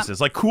streaming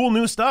services. Like cool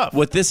new stuff.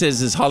 What this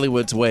is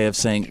Hollywood's way of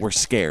saying we're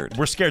scared.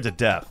 We're scared to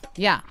death.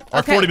 Yeah.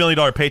 Our $40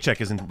 million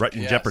paycheck is in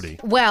jeopardy.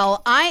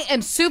 Well, I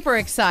am super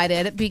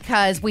excited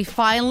because we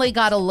finally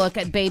got a look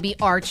at baby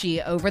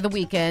Archie over the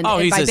weekend. Oh,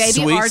 and he's by a baby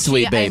sweet, Archie,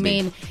 sweet baby. I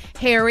mean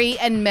Harry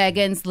and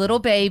Meghan's little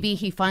baby.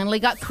 He finally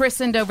got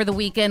christened over the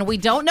weekend. We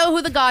don't know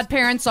who the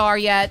godparents are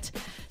yet.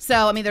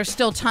 So, I mean, there's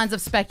still tons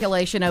of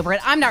speculation over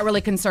it. I'm not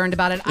really concerned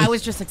about it. I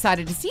was just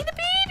excited to see the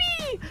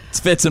baby. It's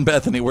Fitz and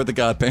Bethany. We're the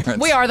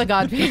godparents. We are the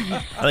godparents.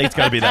 I think it's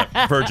got to be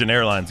that Virgin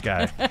Airlines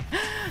guy.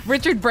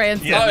 Richard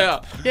Branson. Yeah. Oh,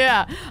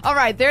 yeah. Yeah. All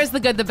right, there's the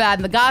good, the bad,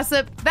 and the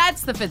gossip.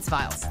 That's the Fitz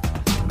Files.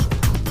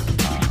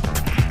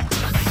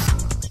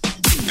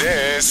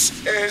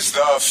 This is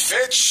the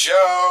Fitz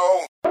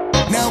Show.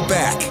 Now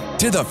back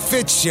to the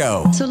Fitz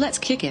Show. So let's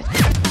kick it.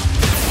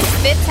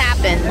 Fitz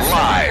happens.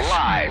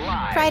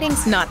 Live.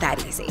 Writing's not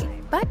that easy,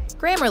 but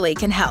Grammarly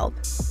can help.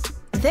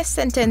 This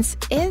sentence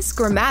is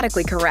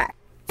grammatically correct.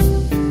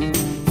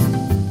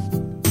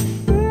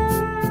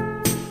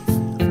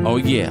 Oh,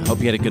 yeah. Hope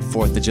you had a good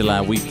 4th of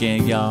July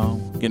weekend, y'all.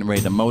 Getting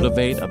ready to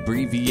motivate,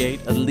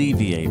 abbreviate,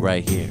 alleviate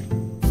right here.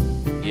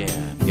 Yeah.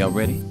 Y'all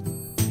ready?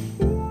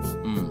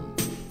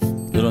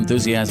 Little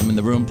enthusiasm in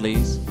the room,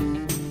 please.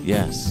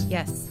 Yes.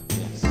 Yes.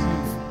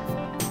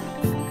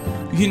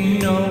 You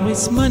know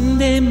it's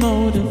Monday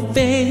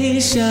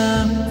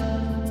motivation.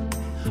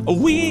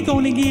 We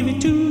gonna give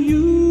it to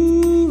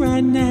you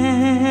right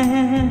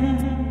now.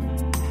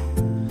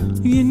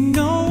 You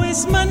know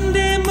it's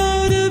Monday motivation.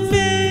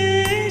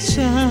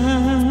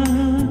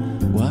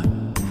 What?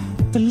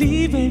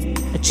 Believe it,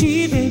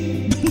 achieve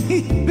it,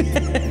 believe it.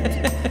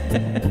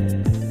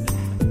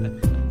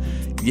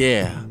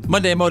 Yeah.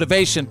 Monday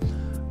motivation.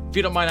 If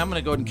you don't mind, I'm going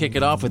to go ahead and kick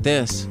it off with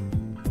this.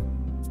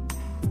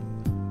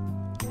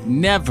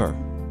 Never,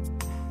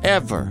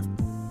 ever,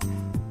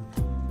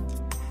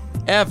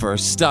 ever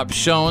stop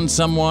showing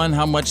someone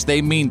how much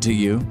they mean to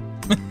you.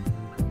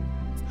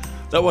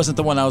 That wasn't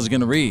the one I was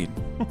going to read.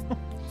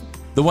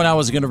 The one I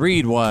was going to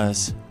read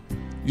was,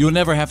 you'll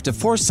never have to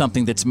force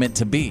something that's meant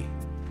to be.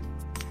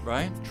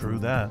 Right? True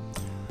that.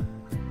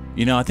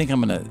 You know, I think I'm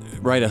going to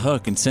write a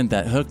hook and send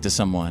that hook to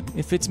someone.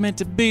 If it's meant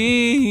to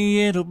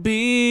be, it'll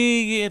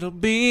be, it'll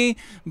be.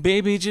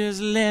 Baby,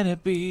 just let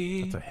it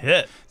be. That's a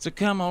hit. So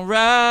come on,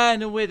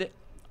 ride with it.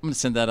 I'm going to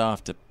send that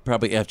off to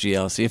probably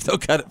FGL, see if they'll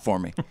cut it for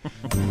me.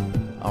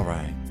 All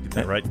right. Get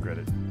that right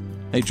credit.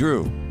 Hey,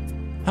 Drew,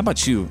 how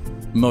about you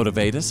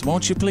motivate us,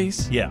 won't you,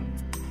 please? Yeah.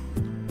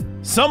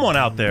 Someone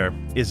out there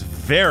is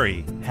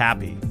very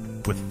happy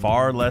with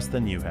far less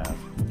than you have.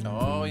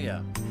 Oh,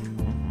 yeah.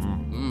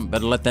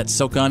 Better let that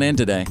soak on in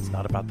today. It's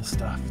not about the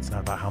stuff. It's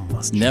not about how much.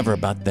 It's never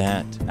about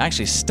that.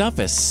 Actually, stuff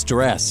is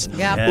stress.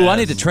 Yeah. Yes. Ooh, I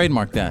need to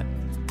trademark that.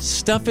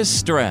 Stuff is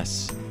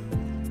stress.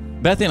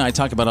 Bethany and I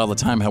talk about all the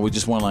time how we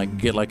just want to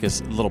get like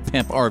this little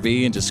pimp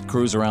RV and just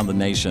cruise around the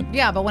nation.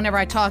 Yeah, but whenever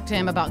I talk to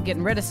him about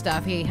getting rid of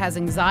stuff, he has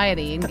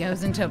anxiety and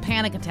goes into a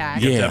panic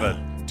attack. You have to have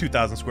a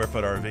 2,000 square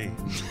foot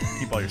RV.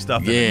 Keep all your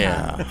stuff in it.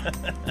 Yeah.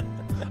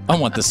 I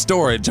want the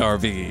storage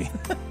RV.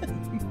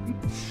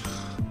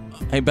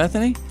 Hey,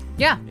 Bethany?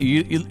 Yeah.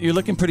 You're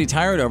looking pretty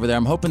tired over there.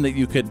 I'm hoping that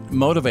you could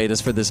motivate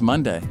us for this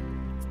Monday.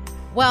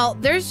 Well,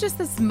 there's just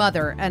this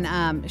mother,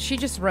 and she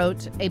just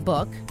wrote a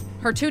book.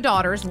 Her 2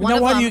 daughters. One Now,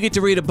 of why them, do you get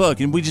to read a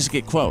book and we just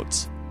get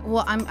quotes?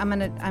 Well,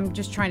 I'm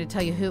just trying to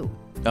tell you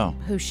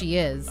who she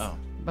is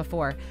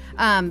before,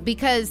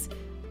 because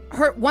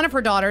one of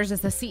her daughters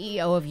is the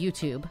CEO of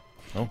YouTube,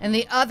 and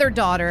the other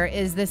daughter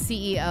is the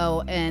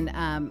CEO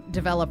and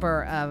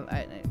developer of.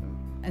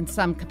 In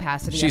some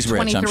capacity. She's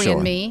rich, I'm sure.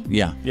 23andMe.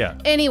 Yeah. Yeah.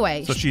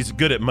 Anyway. So she's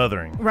good at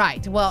mothering.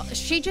 Right. Well,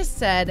 she just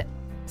said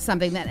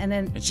something that,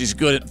 And she's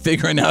good at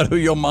figuring out who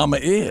your mama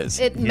is.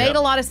 It made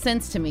a lot of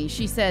sense to me.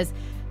 She says,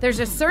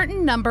 there's a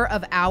certain number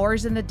of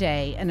hours in the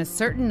day and a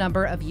certain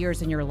number of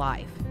years in your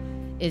life.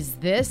 Is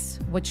this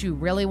what you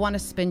really want to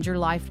spend your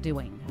life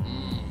doing?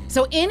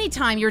 So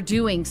anytime you're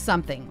doing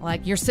something,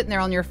 like you're sitting there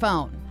on your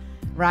phone,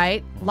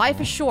 right? Life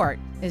is short.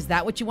 Is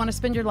that what you want to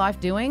spend your life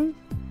doing?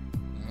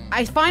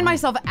 I find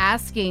myself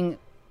asking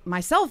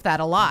myself that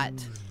a lot.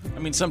 I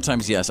mean,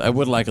 sometimes, yes. I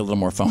would like a little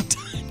more phone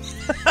time.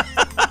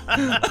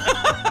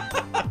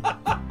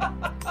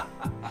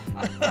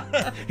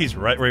 He's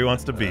right where he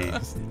wants to be.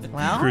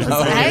 Well, cruising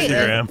through hey,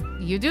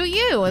 Instagram. You do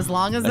you, as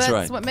long as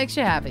that's what makes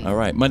you happy. All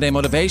right. Monday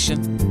motivation.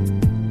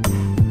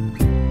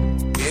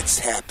 It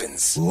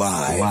happens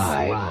live.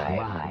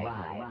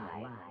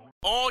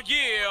 Oh,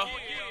 yeah.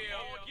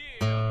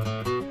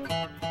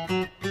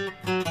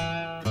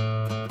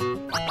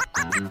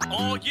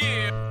 Oh,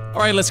 yeah.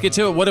 All right, let's get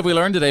to it. What have we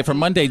learned today from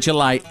Monday,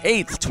 July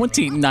 8th,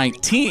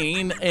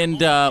 2019? And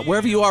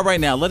wherever you are right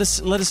now, let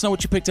us know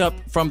what you picked up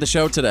from the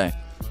show today.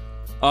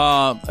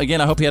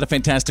 Again, I hope you had a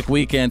fantastic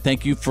weekend.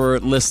 Thank you for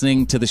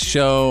listening to the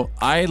show.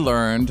 I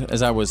learned,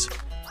 as I was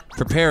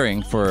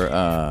preparing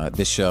for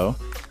this show,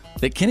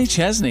 that Kenny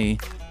Chesney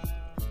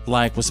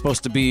was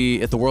supposed to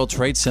be at the World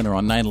Trade Center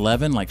on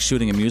 9/11,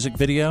 shooting a music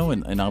video,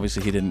 and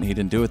obviously he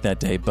didn't do it that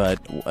day. But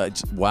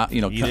wow, he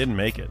didn't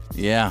make it.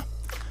 Yeah.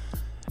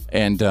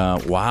 And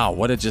wow,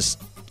 what a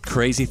just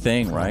crazy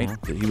thing, right?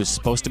 That he was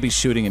supposed to be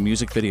shooting a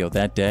music video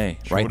that day,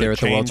 right there at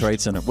the World Trade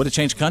Center. Would have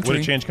changed country. Would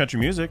have changed country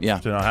music. Yeah.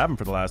 To not happen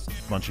for the last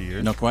bunch of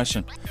years. No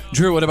question.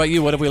 Drew, what about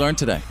you? What have we learned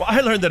today? Well,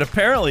 I learned that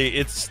apparently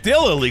it's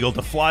still illegal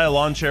to fly a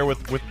lawn chair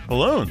with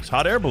balloons,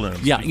 hot air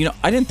balloons. Yeah,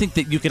 I didn't think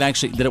that you could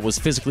that it was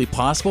physically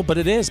possible, but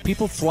it is.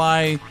 People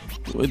fly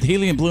with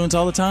helium balloons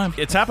all the time.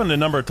 It's happened a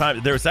number of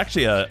times. There was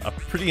actually a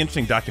pretty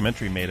interesting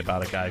documentary made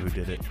about a guy who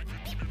did it.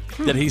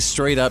 Did he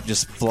straight up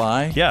just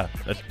fly? Yeah,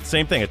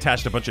 same thing.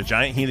 Attached a bunch of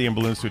giant helium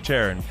balloons to a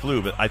chair and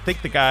flew. But I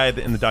think the guy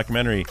in the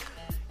documentary,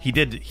 he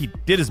did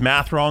his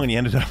math wrong and he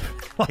ended up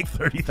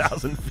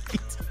 30,000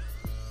 feet.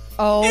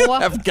 Oh, you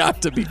have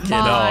got to be kidding!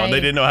 No, they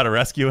didn't know how to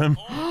rescue him.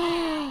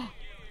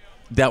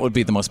 That would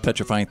be the most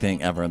petrifying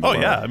thing ever in the world.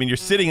 Oh yeah, I mean you're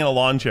sitting in a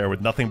lawn chair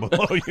with nothing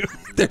below you.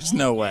 There's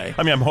no way.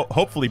 I mean I'm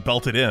hopefully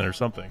belted in or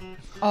something.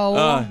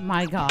 Oh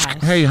my gosh!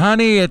 Hey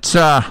honey,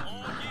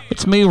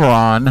 it's me,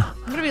 Ron.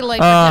 I'm gonna be late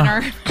for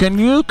dinner. Can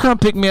you come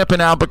pick me up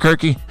in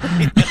Albuquerque?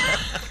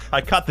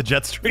 I caught the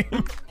jet stream.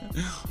 All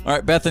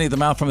right, Bethany, the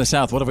mouth from the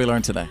South. What have we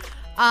learned today?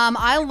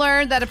 I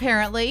learned that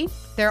apparently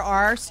there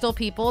are still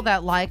people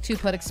that like to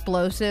put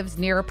explosives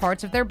near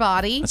parts of their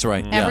body. That's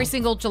right. Every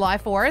single July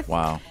 4th.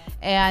 Wow.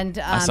 And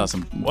I saw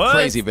some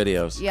crazy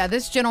videos. Yeah,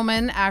 this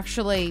gentleman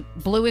actually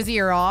blew his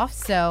ear off.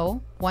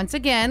 So once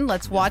again,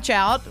 let's watch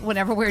out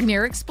whenever we're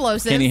near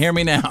explosives. Can you hear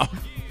me now?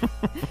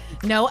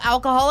 No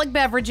alcoholic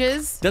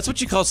beverages. That's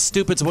what you call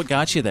stupid's what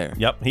got you there.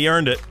 Yep, he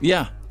earned it.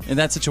 Yeah, in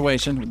that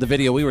situation, the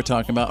video we were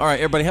talking about. All right,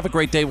 everybody, have a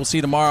great day. We'll see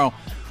you tomorrow.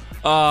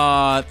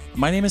 My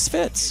name is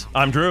Fitz.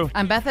 I'm Drew.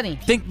 I'm Bethany.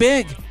 Think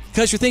big,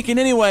 because you're thinking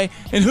anyway.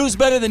 And who's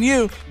better than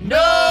you?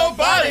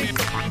 Nobody!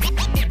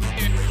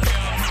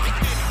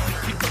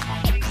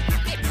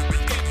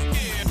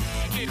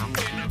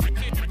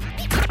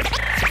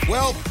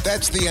 Well,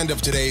 that's the end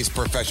of today's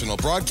professional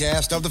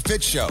broadcast of The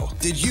Fitz Show.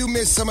 Did you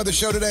miss some of the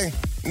show today?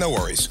 No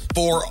worries.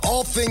 For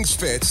all things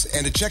Fitz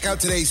and to check out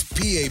today's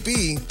PAB,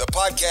 the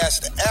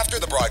podcast after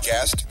the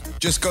broadcast,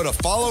 just go to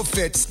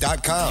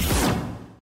followfitz.com.